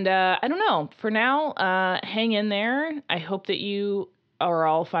 And I don't know. For now, hang in there. I hope that you are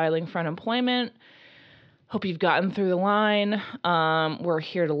all filing for unemployment. Hope you've gotten through the line. We're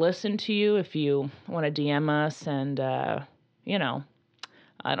here to listen to you if you want to DM us, and I don't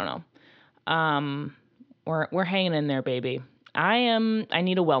know. We're hanging in there, baby. I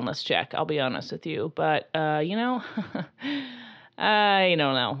need a wellness check. I'll be honest with you, but I don't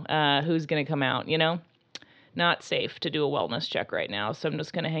know who's gonna come out. Not safe to do a wellness check right now, so I'm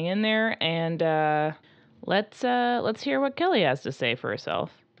just gonna hang in there and let's hear what Kelly has to say for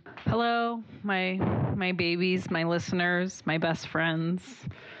herself. Hello, my babies, my listeners, my best friends,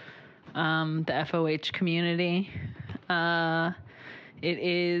 the FOH community. It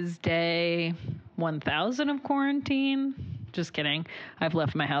is day 1000 of quarantine. Just kidding. I've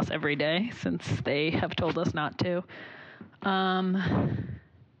left my house every day since they have told us not to.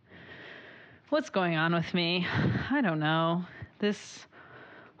 What's going on with me? I don't know. This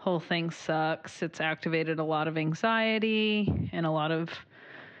whole thing sucks. It's activated a lot of anxiety and a lot of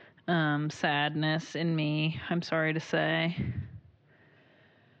sadness in me, I'm sorry to say.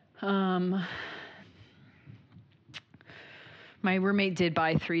 My roommate did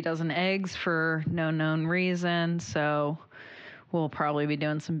buy 3 dozen eggs for no known reason, so we'll probably be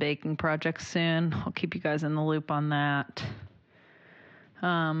doing some baking projects soon. I'll keep you guys in the loop on that.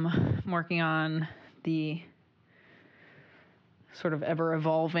 I'm working on the sort of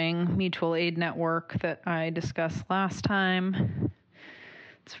ever-evolving mutual aid network that I discussed last time.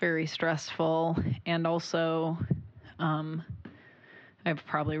 It's very stressful, and also I've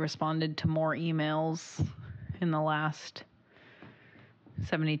probably responded to more emails in the last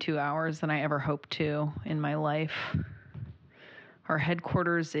 72 hours than I ever hoped to in my life. Our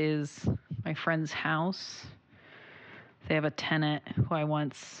headquarters is my friend's house. They have a tenant who I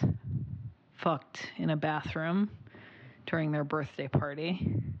once fucked in a bathroom during their birthday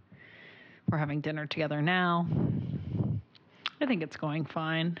party. We're having dinner together now. I think it's going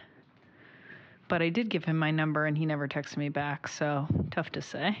fine. But I did give him my number and he never texted me back, so tough to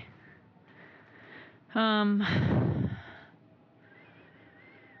say.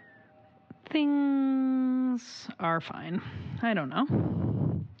 Things things are fine. I don't know.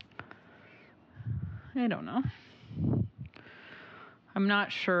 I'm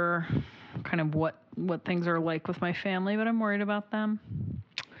not sure kind of what things are like with my family, but I'm worried about them.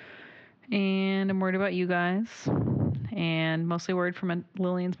 And I'm worried about you guys. And mostly worried for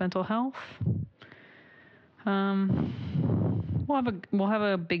Lillian's mental health. We'll have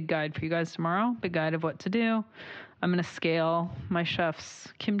a big guide for you guys tomorrow. Big guide of what to do. I'm gonna scale my chef's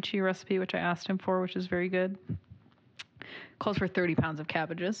kimchi recipe, which I asked him for, which is very good. Calls for 30 pounds of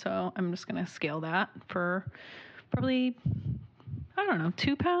cabbages, so I'm just gonna scale that for probably, I don't know,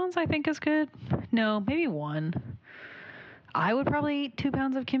 2 pounds. I think is good. No, maybe 1. I would probably eat 2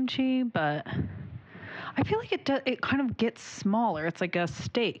 pounds of kimchi, but I feel like it kind of gets smaller. It's like a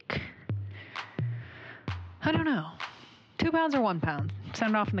steak. I don't know. 2 pounds or 1 pound?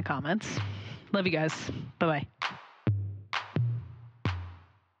 Send it off in the comments. Love you guys. Bye-bye.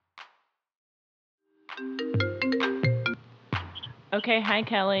 Okay, hi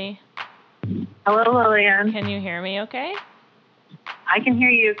Kelly. Hello, Lillian. Can you hear me okay? I can hear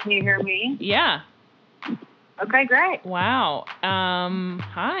you. Can you hear me? Yeah. Okay, great. Wow.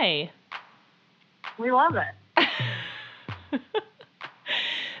 Hi. We love it.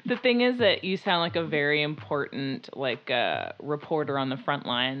 The thing is that you sound like a very important, reporter on the front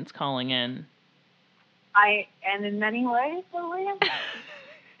lines calling in. And in many ways, Lillian,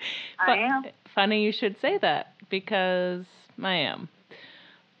 I am. Funny you should say that, because I am.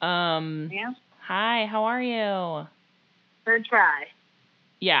 Yeah? Hi, how are you? Third try.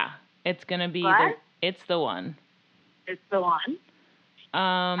 Yeah, it's gonna be What? it's the one. It's the one.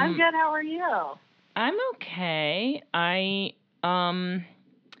 I'm good. How are you? I'm okay. I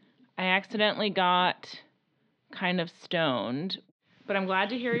accidentally got kind of stoned, but I'm glad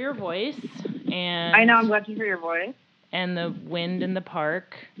to hear your voice. And I know. I'm glad to hear your voice. And the wind in the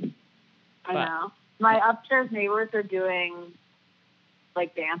park. I know. My upstairs neighbors are doing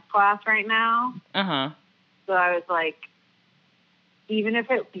dance class right now. Uh-huh. So I was like, even if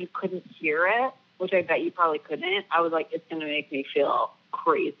you couldn't hear it, which I bet you probably couldn't, I was like, it's going to make me feel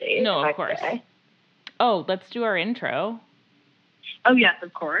crazy. No, of course. Oh, let's do our intro. Oh, yes,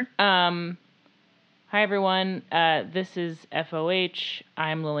 of course. Hi, everyone. This is FOH.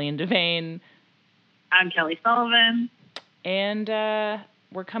 I'm Lillian Devane. I'm Kelly Sullivan. And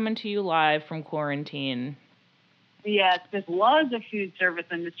we're coming to you live from quarantine. Yes, this was a food service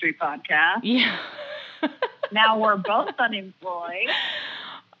industry podcast. Yeah. Now we're both unemployed.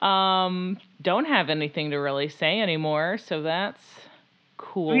 Don't have anything to really say anymore, so that's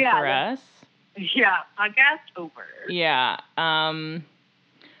cool for us. Yeah, podcast over. Yeah.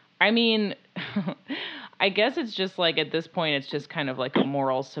 I mean, I guess it's just at this point, it's just kind of like a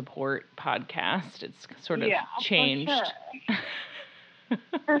moral support podcast. It's sort of changed. For sure.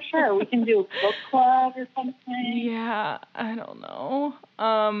 For sure. We can do a book club or something. Yeah, I don't know.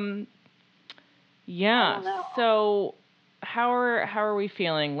 Yeah. So how are we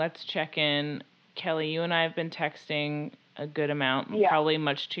feeling? Let's check in. Kelly, you and I have been texting a good amount, probably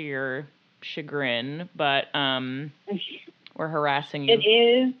much to your chagrin, but we're harassing you. It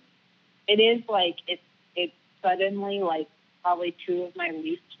is it's suddenly probably 2 of my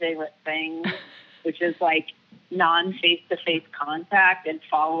least favorite things, which is non-face-to-face contact and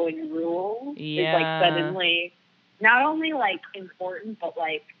following rules. Yeah. Is suddenly not only important, but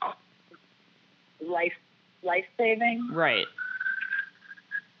life-saving. Right.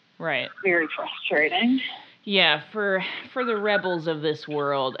 Very frustrating. Yeah, for the rebels of this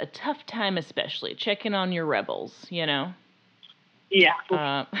world, a tough time especially. Check in on your rebels, you know? Yeah.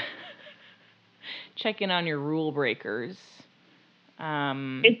 Check in on your rule breakers.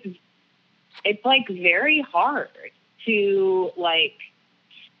 It's very hard to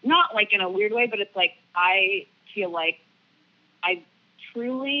not in a weird way, but it's I feel like I've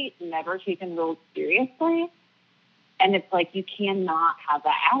truly never taken rules seriously, and it's you cannot have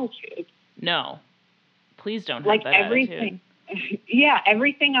that attitude. No, please don't have that everything. Attitude. Yeah,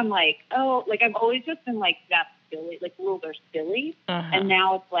 everything. I'm I've always just been that's silly. Rules are silly, and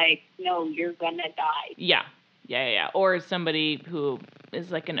now it's no, you're gonna die. Yeah. Or somebody who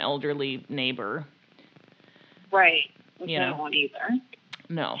is an elderly neighbor. Right. Which I don't want either.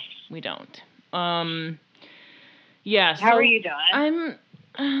 No, we don't. Yeah. How are you doing?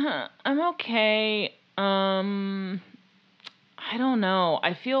 I'm okay. I don't know.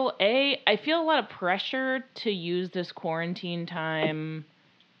 I feel a lot of pressure to use this quarantine time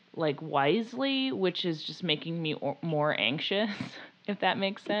wisely, which is just making me more anxious, if that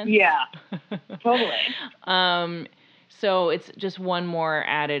makes sense. Yeah. Totally. So it's just one more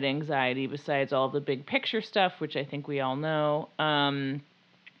added anxiety besides all the big picture stuff, which I think we all know. And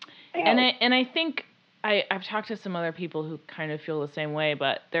I think I've talked to some other people who kind of feel the same way,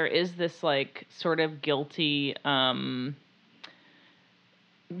 but there is this like sort of guilty,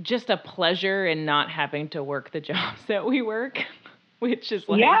 just a pleasure in not having to work the jobs that we work, which is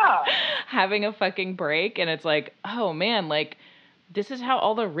like having a fucking break. And it's like, oh man, like this is how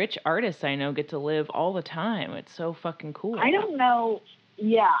all the rich artists I know get to live all the time. It's so fucking cool. I don't know.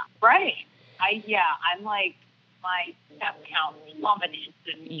 Yeah, right. I'm like, my step count plummeted.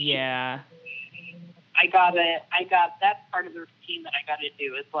 Yeah. I got that's part of the routine that I got to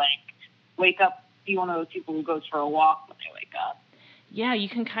do is like wake up, be one of those people who goes for a walk when I wake up. Yeah, you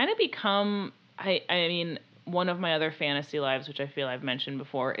can kind of become, I mean, one of my other fantasy lives, which I feel I've mentioned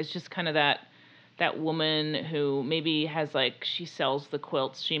before, is just kind of that woman who maybe has like, she sells the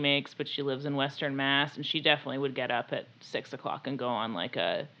quilts she makes, but she lives in Western Mass, and she definitely would get up at 6 o'clock and go on like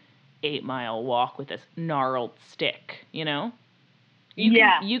a 8-mile walk with a gnarled stick, you know?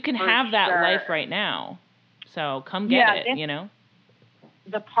 You can have that life right now. So come get it, you know?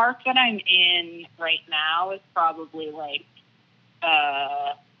 The park that I'm in right now is probably like,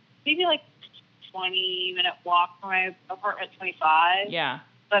 maybe like 20-minute walk from my apartment, 25. Yeah.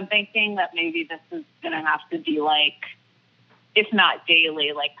 So I'm thinking that maybe this is going to have to be like, if not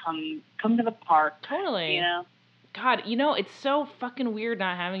daily, like come to the park. Totally. You know? God, you know, it's so fucking weird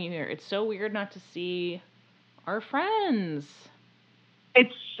not having you here. It's so weird not to see our friends.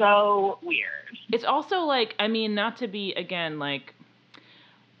 It's so weird. It's also like, I mean, not to be, again, like,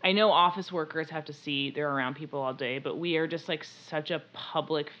 I know office workers have to see they're around people all day, but we are just like such a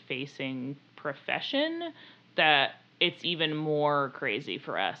public-facing profession that it's even more crazy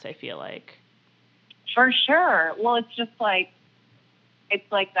for us, I feel like. For sure. Well, it's just like, it's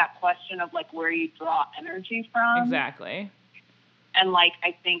like that question of like where you draw energy from. Exactly. And like,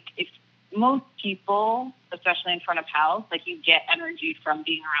 I think if most people, especially in front of house, like you get energy from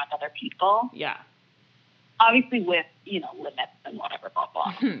being around other people. Yeah. Obviously with, you know, limits and whatever, blah,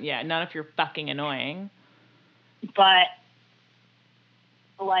 blah. Yeah, not if you're fucking annoying. But,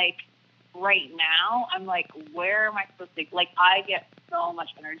 like, right now, I'm like, where am I supposed to, like, I get so much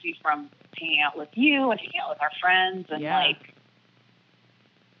energy from hanging out with you and hanging out with our friends. And, like,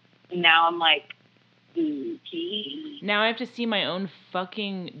 now I'm like, now I have to see my own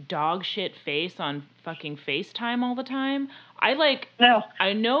fucking dog shit face on fucking FaceTime all the time. I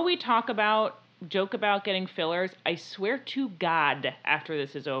know we joke about getting fillers. I swear to God, after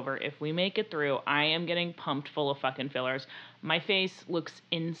this is over, if we make it through, I am getting pumped full of fucking fillers. My face looks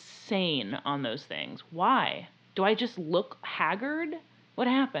insane on those things. Why? Do I just look haggard? What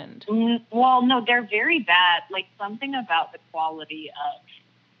happened? Well, no, they're very bad. Like, something about the quality of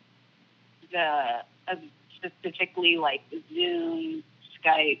specifically like Zoom,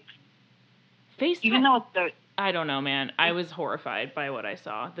 Skype, FaceTime. Even though it's I don't know, man. I was horrified by what I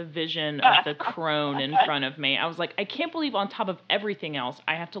saw. The vision of the crone in front of me. I was like, I can't believe on top of everything else,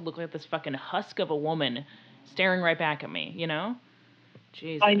 I have to look like this fucking husk of a woman staring right back at me, you know?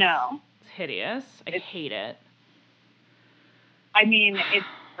 Jesus. I know. It's hideous. I hate it. I mean, it's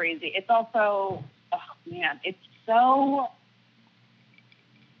crazy. It's also, oh man, it's so...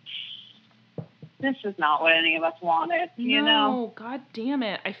 This is not what any of us wanted, you know? No, God damn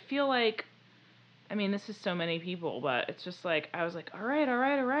it. I feel like, I mean, this is so many people, but it's just like, I was like, all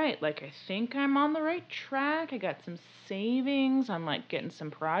right. Like, I think I'm on the right track. I got some savings. I'm like getting some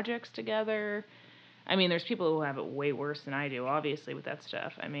projects together. I mean, there's people who have it way worse than I do, obviously, with that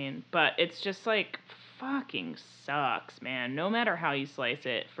stuff. I mean, but it's just like, fucking sucks, man. No matter how you slice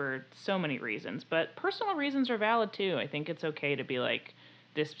it, for so many reasons. But personal reasons are valid too. I think it's okay to be like,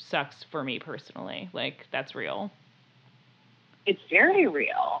 this sucks for me personally. Like, that's real. It's very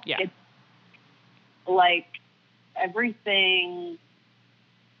real. Yeah. It's like everything.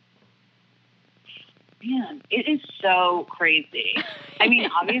 Man, it is so crazy. I mean,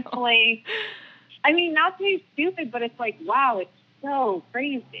 obviously, not to be stupid, but it's like, wow, it's so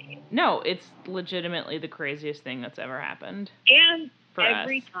crazy. No, it's legitimately the craziest thing that's ever happened. And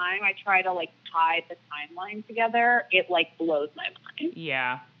every time I try to, like, tie the timeline together, it, like, blows my mind.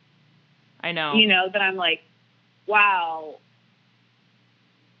 Yeah. I know. You know, that I'm like, wow.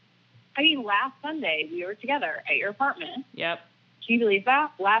 I mean, last Sunday, we were together at your apartment. Yep. Can you believe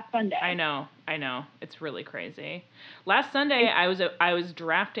that? Last Sunday. I know. It's really crazy. Last Sunday, I was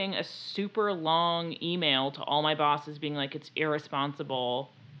drafting a super long email to all my bosses being like, it's irresponsible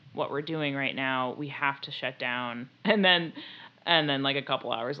what we're doing right now. We have to shut down. And then like a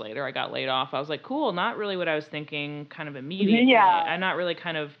couple hours later, I got laid off. I was like, cool, not really what I was thinking kind of immediately. Yeah. I'm not really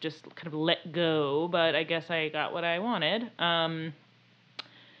kind of let go, but I guess I got what I wanted.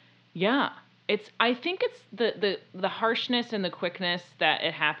 Yeah, I think it's the harshness and the quickness that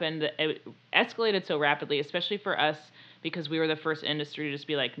it happened. It escalated so rapidly, especially for us because we were the first industry to just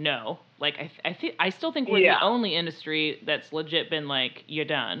be like, no. Like I still think we're the only industry that's legit been like, you're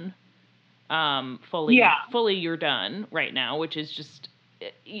done. Fully you're done right now, which is just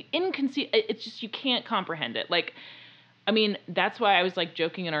it's just you can't comprehend it. Like, I mean, that's why I was like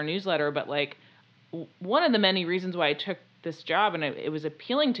joking in our newsletter, but like one of the many reasons why I took this job and it was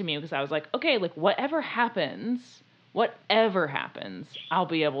appealing to me because I was like, okay, like whatever happens, I'll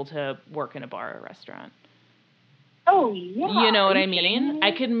be able to work in a bar or a restaurant. Oh, yeah. You know what I mean?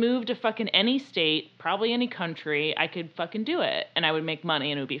 I could move to fucking any state, probably any country. I could fucking do it and I would make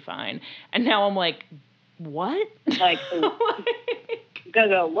money and it would be fine. And now I'm like, what? Like,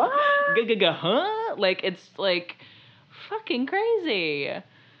 go, what? Huh? Like, it's like fucking crazy.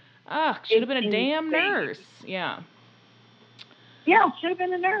 Ugh, should have been a damn nurse. Yeah. Yeah, should have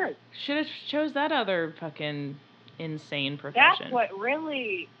been a nurse. Should have chose that other fucking insane profession. That's what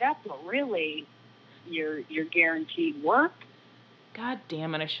really your guaranteed work. God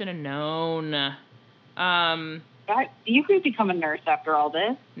damn it, I should have known. You could become a nurse after all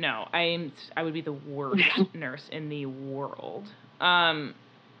this. No, I would be the worst nurse in the world. Can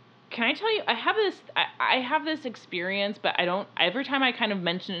I tell you, I have this experience, but I don't, every time I kind of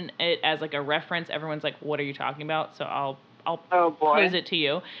mention it as like a reference, everyone's like, what are you talking about? So I'll pose it to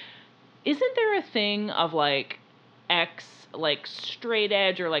you. Isn't there a thing of like like straight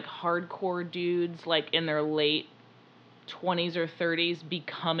edge or like hardcore dudes like in their late 20s or 30s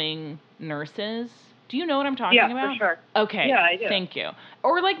becoming nurses? Do you know what I'm talking about? Yeah, for sure. Okay. Yeah, I do. Thank you.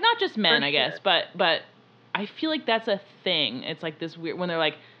 Or like not just men, For I guess, sure. but I feel like that's a thing. It's like this weird when they're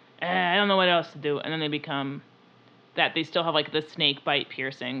like, I don't know what else to do, and then they become that they still have like the snake bite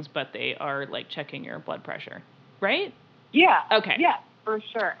piercings, but they are like checking your blood pressure, right? Yeah. Okay. Yeah, for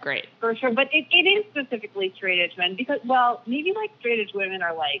sure. Great. For sure. But it is specifically straight edge men because, well, maybe like straight edge women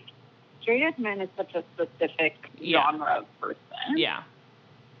are like, straight edge men is such a specific genre of person. Yeah.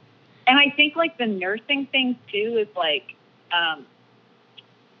 And I think like the nursing thing too is like,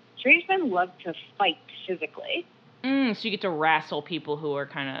 straight edge men love to fight physically. So you get to wrestle people who are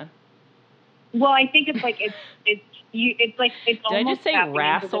kind of. Well, I think it's like it's Did I just say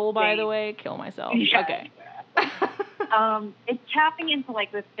wrestle? By the way, kill myself. Yeah. Okay. It's tapping into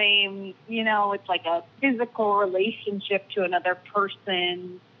like the same, it's like a physical relationship to another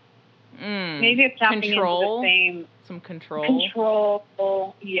person. Maybe it's tapping into the same. Some control.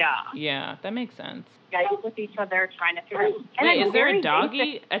 Control. Yeah. Yeah, that makes sense. Guys with each other trying to figure out. Wait, is there a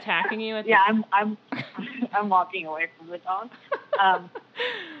doggy attacking you? At yeah, I'm walking away from the dog.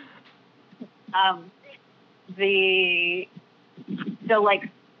 Like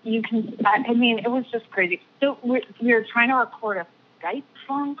you can. I mean, it was just crazy. So we were trying to record a Skype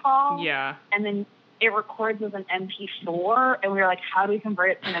phone call. Yeah. And then it records as an MP4, and we were like, how do we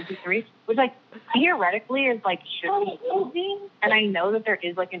convert it to an MP3? Which, like, theoretically is, like, should be easy. And I know that there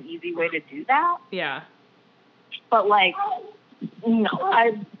is, like, an easy way to do that. Yeah. But, like, no.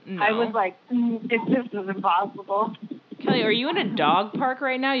 I was like, this is impossible. Kelly, are you in a dog park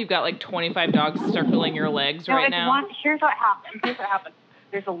right now? You've got, like, 25 dogs circling your legs right now? Here's what happened.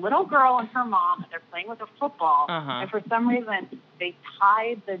 There's a little girl and her mom, and they're playing with a football. Uh-huh. And for some reason, they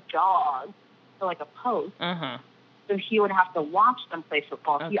tied the dog to, like, a post. Uh-huh. So he would have to watch them play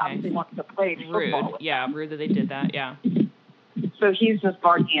football. Okay. He obviously wants to play football. Rude. Yeah, rude that they did that. Yeah. So he's just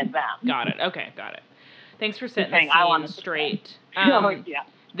barking at them. Got it. Okay, got it. Thanks for setting the scene straight. Yeah.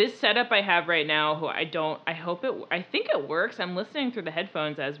 This setup I have right now, I think it works. I'm listening through the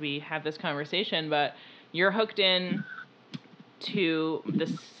headphones as we have this conversation, but you're hooked in to the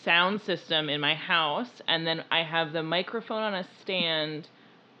sound system in my house, and then I have the microphone on a stand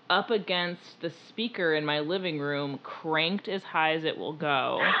up against the speaker in my living room, cranked as high as it will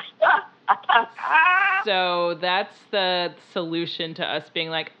go. So that's the solution to us being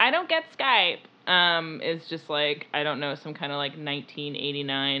like, I don't get Skype. Is just like, I don't know, some kind of like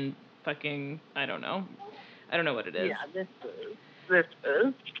 1989 fucking, I don't know what it is. Yeah, this is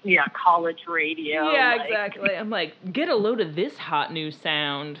college radio. Yeah, exactly. I'm like, get a load of this hot new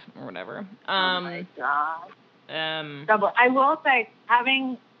sound or whatever. Oh my God. I will say,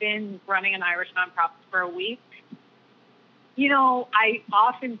 having been running an Irish nonprofit for a week, I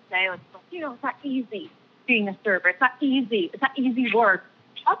often say, like, it's not easy being a server. It's not easy. It's not easy work.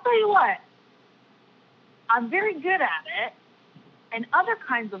 I'll tell you what, I'm very good at it, and other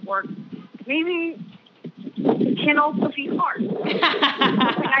kinds of work maybe can also be hard.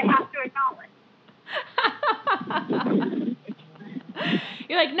 I have to acknowledge.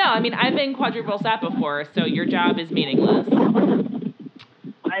 You're like, no, I mean, I've been quadruple sat before, so your job is meaningless.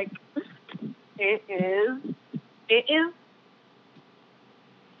 Like, it is,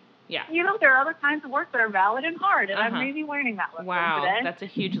 Yeah. you know, there are other kinds of work that are valid and hard, and I'm maybe learning that lesson Wow, today. that's a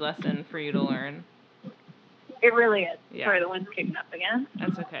huge lesson for you to learn. It really is. Yeah. Sorry, the wind's kicking up again.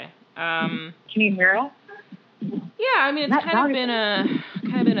 That's okay. Can you hear it? Yeah, I mean, it's kind of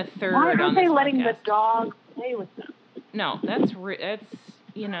been a third Why on aren't this they letting podcast. the dog play with them? No, that's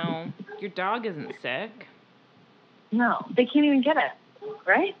you know, your dog isn't sick. No, they can't even get it,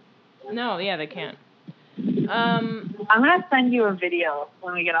 right? No, yeah, they can't. I'm gonna send you a video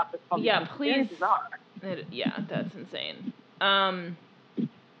when we get off this phone. Yeah, It's please. very bizarre. Yeah, that's insane.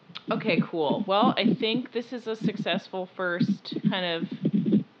 Okay, cool. Well, I think this is a successful first kind of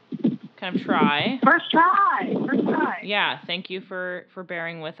try. First try. Yeah, thank you for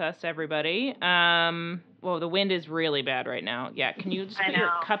bearing with us, everybody. Well, the wind is really bad right now. Yeah, can you just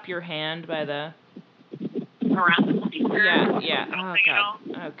cup your hand by the around the speaker? Yeah. Oh God.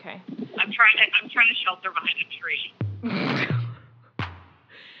 Okay. I'm trying to shelter behind a tree.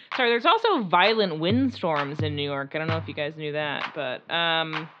 Sorry, there's also violent windstorms in New York. I don't know if you guys knew that, but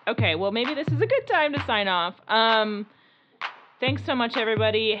okay, well maybe this is a good time to sign off. Thanks so much,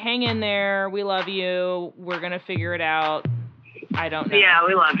 everybody. Hang in there. We love you. We're gonna figure it out. I don't know. Yeah,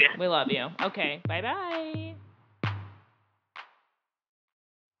 we love you. We love you. Okay, bye-bye.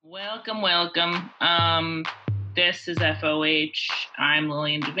 Welcome. This is FOH. I'm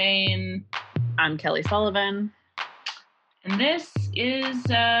Lillian Devane. I'm Kelly Sullivan. And this is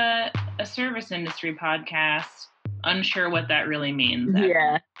a service industry podcast. Unsure what that really means.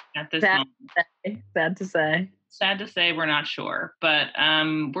 At this moment. Sad to say. Sad to say, we're not sure. But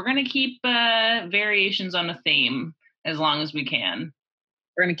we're going to keep variations on the theme as long as we can.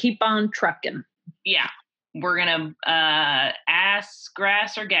 We're going to keep on trucking. Yeah. We're going to ass,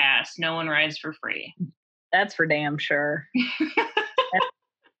 grass, or gas. No one rides for free. That's for damn sure.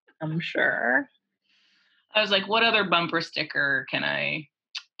 I'm sure. I was like, what other bumper sticker can I?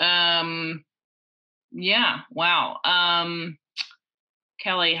 Yeah, wow.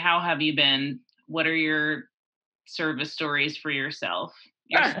 Kelly, how have you been? What are your service stories for yourself?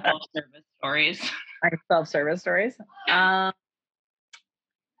 Your self-service stories. My self-service stories?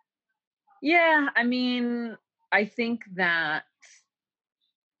 Yeah, I mean, I think that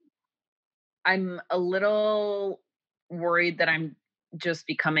I'm a little worried that I'm just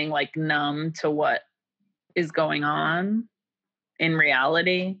becoming like numb to what is going on in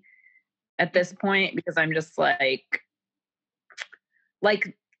reality at this point, because I'm just like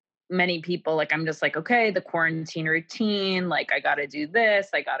many people, like I'm just like, okay, the quarantine routine, like I gotta do this,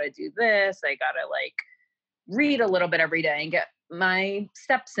 I gotta like read a little bit every day and get my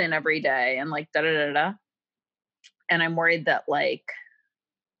steps in every day and like da da da da. And I'm worried that like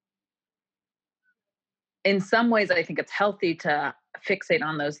in some ways I think it's healthy to fixate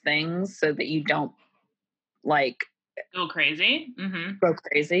on those things so that you don't like go crazy. Mm-hmm. Go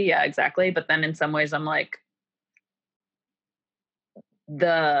crazy. Yeah, exactly. But then in some ways I'm like,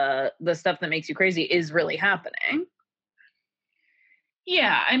 the stuff that makes you crazy is really happening.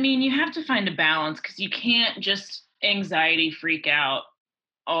 Yeah. I mean, you have to find a balance because you can't just anxiety freak out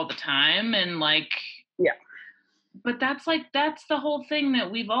all the time. And like, yeah. But that's the whole thing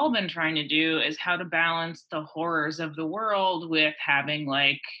that we've all been trying to do, is how to balance the horrors of the world with having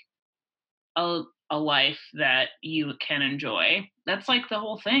like a life that you can enjoy. That's like the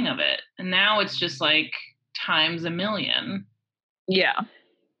whole thing of it. And now it's just like times a million. Yeah.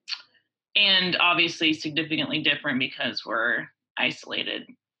 And obviously significantly different because we're isolated.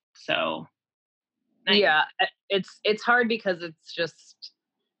 So yeah, it's hard because it's just,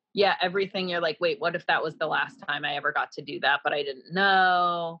 yeah, everything you're like, wait, what if that was the last time I ever got to do that, but I didn't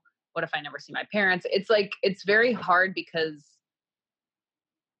know? What if I never see my parents? It's like, it's very hard because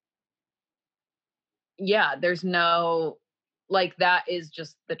yeah, there's no, like, that is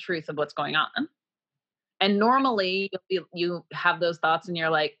just the truth of what's going on. And normally you have those thoughts and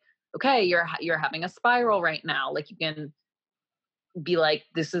you're like, okay, you're having a spiral right now. Like you can be like,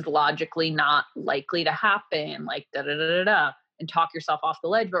 this is logically not likely to happen, like da da da da da, and talk yourself off the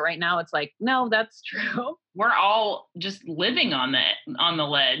ledge. But right now it's like, no, that's true. We're all just living on the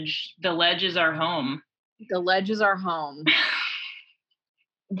ledge. The ledge is our home. The ledge is our home.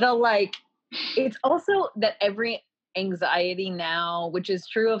 It's also that every anxiety now, which is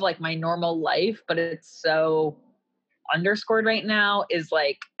true of like my normal life, but it's so underscored right now, is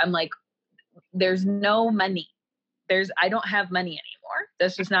like, I'm like, there's no money. I don't have money anymore.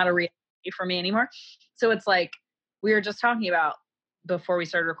 That's just not a reality for me anymore. So it's like, we were just talking about before we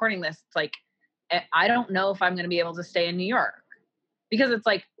started recording this, it's like, I don't know if I'm going to be able to stay in New York, because it's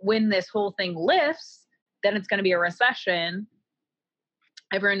like when this whole thing lifts, then it's going to be a recession.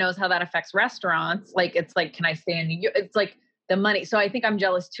 everyone knows how that affects restaurants. Like, it's like, can I stay in New York? It's like the money. So I think I'm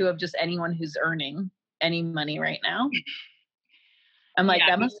jealous too of just anyone who's earning any money right now. I'm like,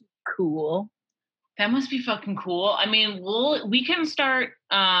 that must be cool. That must be fucking cool. I mean, we can start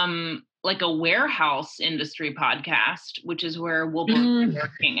like a warehouse industry podcast, which is where we'll be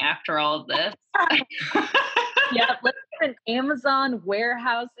working after all of this. Yeah, let's get an Amazon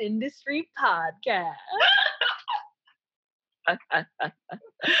warehouse industry podcast.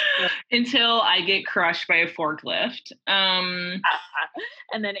 Until I get crushed by a forklift. And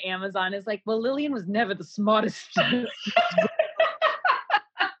then Amazon is like, well, Lillian was never the smartest.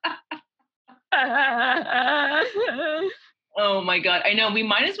 Oh my God. I know, we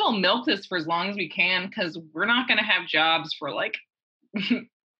might as well milk this for as long as we can, because we're not going to have jobs for like,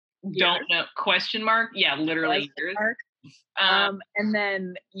 don't know, question mark. Yeah, literally years. And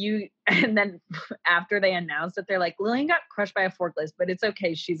then after they announced it, they're like, Lillian got crushed by a forklift, but it's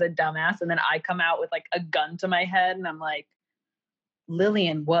okay, she's a dumbass. And then I come out with like a gun to my head and I'm like,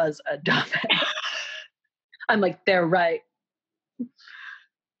 Lillian was a dumbass. I'm like, they're right.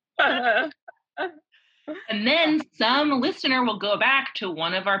 And then some listener will go back to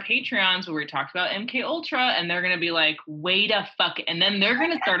one of our Patreons where we talked about MK Ultra, and they're going to be like, wait a fuck. And then they're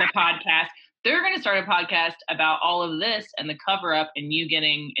going to start a podcast. They're going to start a podcast about all of this and the cover up and you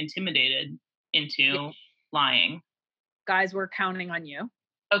getting intimidated into lying. Guys, we're counting on you.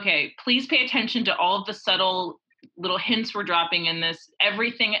 Okay, please pay attention to all of the subtle little hints we're dropping in this.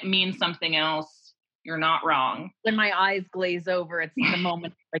 Everything means something else. You're not wrong. When my eyes glaze over, it's the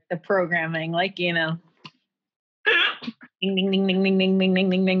moment, like the programming, like, you know. Ding, ding, ding, ding, ding, ding, ding,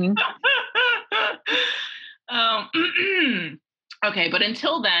 ding, ding, ding. Okay, but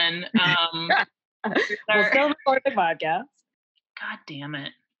until then, we'll still record the podcast. God damn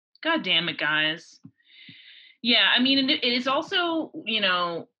it, guys. Yeah, I mean, it is also, you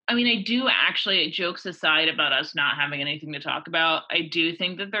know, I mean, I do actually, jokes aside about us not having anything to talk about, I do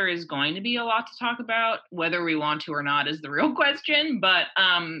think that there is going to be a lot to talk about. Whether we want to or not is the real question, but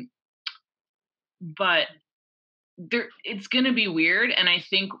there, it's going to be weird. And I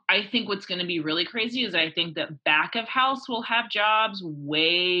think what's going to be really crazy is I think that back of house will have jobs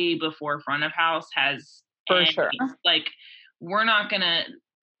way before front of house has. For sure. Like,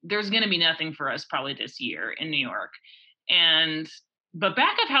 there's going to be nothing for us probably this year in New York. But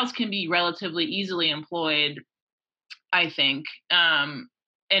back of house can be relatively easily employed, I think. And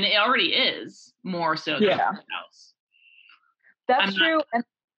it already is more so than front of house. That's true. And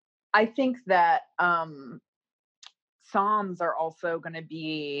I think that, Psalms are also going to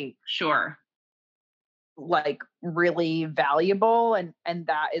be like really valuable, and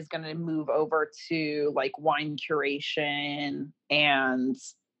that is going to move over to like wine curation, and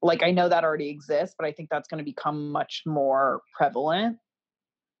like I know that already exists, but I think that's going to become much more prevalent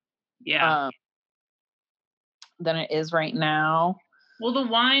than it is right now. Well, the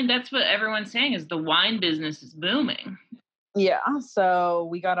wine, that's what everyone's saying, is the wine business is booming. Yeah, so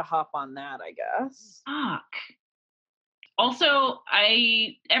we got to hop on that, I guess. Fuck. Also,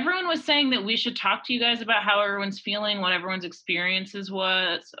 everyone was saying that we should talk to you guys about how everyone's feeling, what everyone's experiences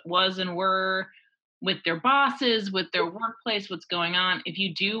was and were with their bosses, with their workplace, what's going on. If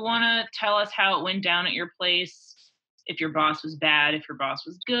you do want to tell us how it went down at your place, if your boss was bad, if your boss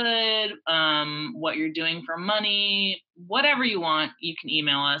was good, what you're doing for money, whatever you want, you can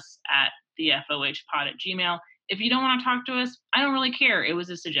email us at thefohpod@gmail.com. If you don't want to talk to us, I don't really care. It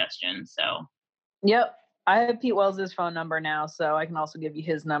was a suggestion, so. Yep. I have Pete Wells' phone number now, so I can also give you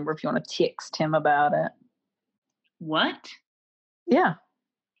his number if you want to text him about it. What? Yeah.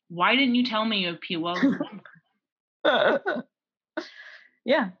 Why didn't you tell me you have Pete Wells' number?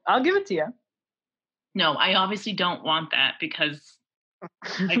 Yeah, I'll give it to you. No, I obviously don't want that because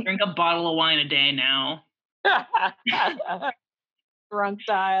I drink a bottle of wine a day now. Drunk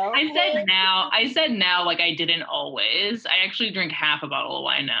dial. I said now like I didn't always. I actually drink half a bottle of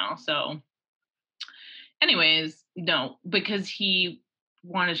wine now, so. Anyways, no, because he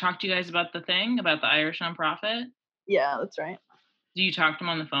wanted to talk to you guys about the thing, about the Irish nonprofit. Yeah, that's right. Do you talk to him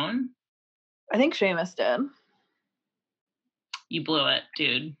on the phone? I think Seamus did. You blew it,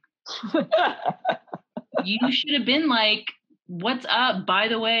 dude. You should have been like, what's up? By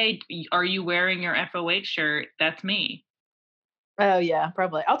the way, are you wearing your FOH shirt? That's me. Oh, yeah,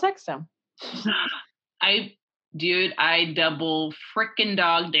 probably. I'll text him. I double frickin'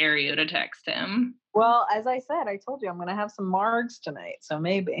 dog dare you to text him. Well, as I said, I told you I'm going to have some margs tonight, so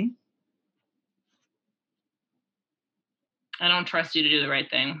maybe. I don't trust you to do the right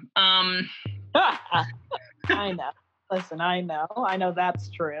thing. I know. Listen, I know that's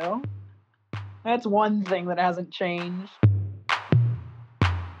true. That's one thing that hasn't changed.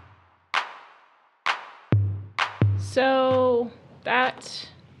 So that's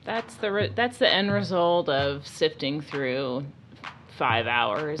the end result of sifting through 5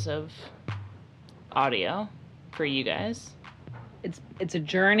 hours of audio for you guys. It's a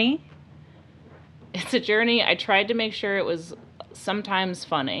journey. It's a journey. I tried to make sure it was sometimes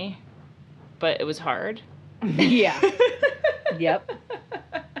funny, but it was hard. Yeah. Yep.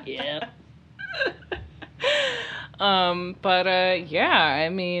 Yep. Yeah, I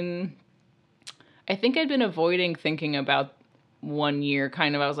mean, I think I'd been avoiding thinking about 1 year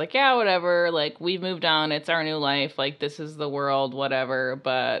kind of. I was like, yeah, whatever, like we've moved on, it's our new life, like this is the world, whatever.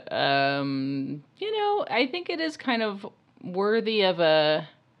 But you know, I think it is kind of worthy of a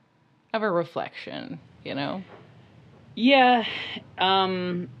reflection, you know? Yeah.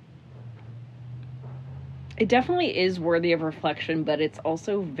 It definitely is worthy of reflection, but it's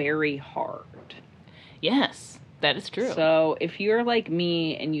also very hard. Yes, that is true. So if you're like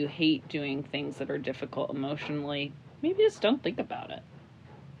me and you hate doing things that are difficult emotionally, maybe just don't think about it.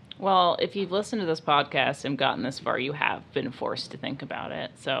 Well, if you've listened to this podcast and gotten this far, you have been forced to think about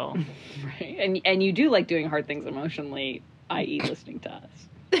it. So, right. And you do like doing hard things emotionally, i.e. listening to us.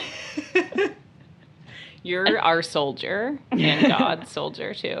 You're our soldier and God's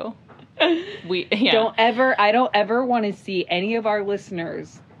soldier too. Yeah. I don't ever want to see any of our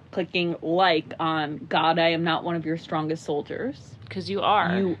listeners clicking like on God, I am not one of your strongest soldiers. Because you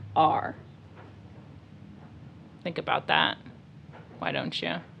are. You are. Think about that. Why don't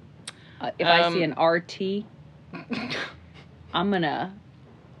you? If I see an RT, I'm gonna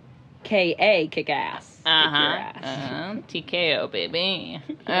KA kick ass. Kick your ass. TKO, baby.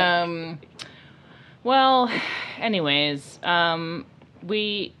 Well, anyways,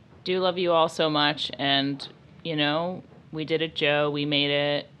 we do love you all so much, and you know, we did it, Joe. We made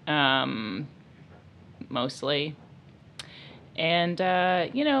it, mostly. And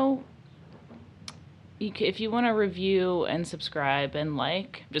you know, if you want to review and subscribe and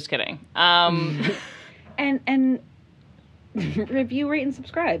like, just kidding. And review, rate, and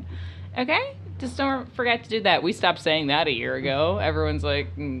subscribe. Okay, just don't forget to do that. We stopped saying that a year ago. Everyone's like,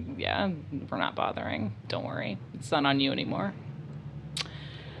 yeah, we're not bothering. Don't worry, it's not on you anymore.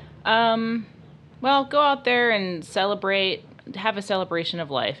 Well, go out there and celebrate. Have a celebration of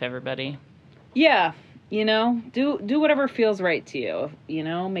life, everybody. Yeah. You know, do whatever feels right to you. You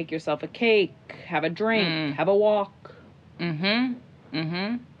know, make yourself a cake, have a drink, have a walk.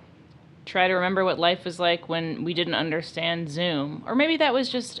 Try to remember what life was like when we didn't understand Zoom. Or maybe that was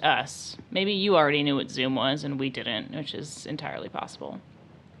just us. Maybe you already knew what Zoom was and we didn't, which is entirely possible.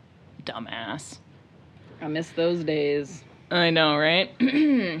 Dumbass. I miss those days. I know, right?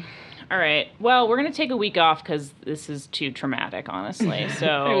 All right. Well, we're going to take a week off because this is too traumatic, honestly.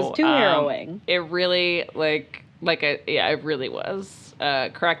 So it was too harrowing. It really, it really was.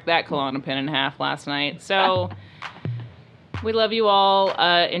 Cracked that Klonopin in half last night. So we love you all.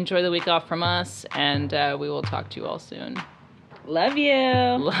 Enjoy the week off from us, and we will talk to you all soon. Love you.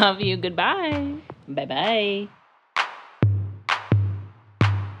 Love you. Goodbye. Bye-bye.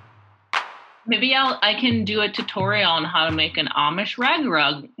 Maybe I can do a tutorial on how to make an Amish rag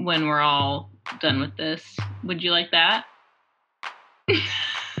rug when we're all done with this. Would you like that?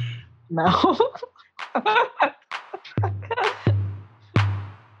 No.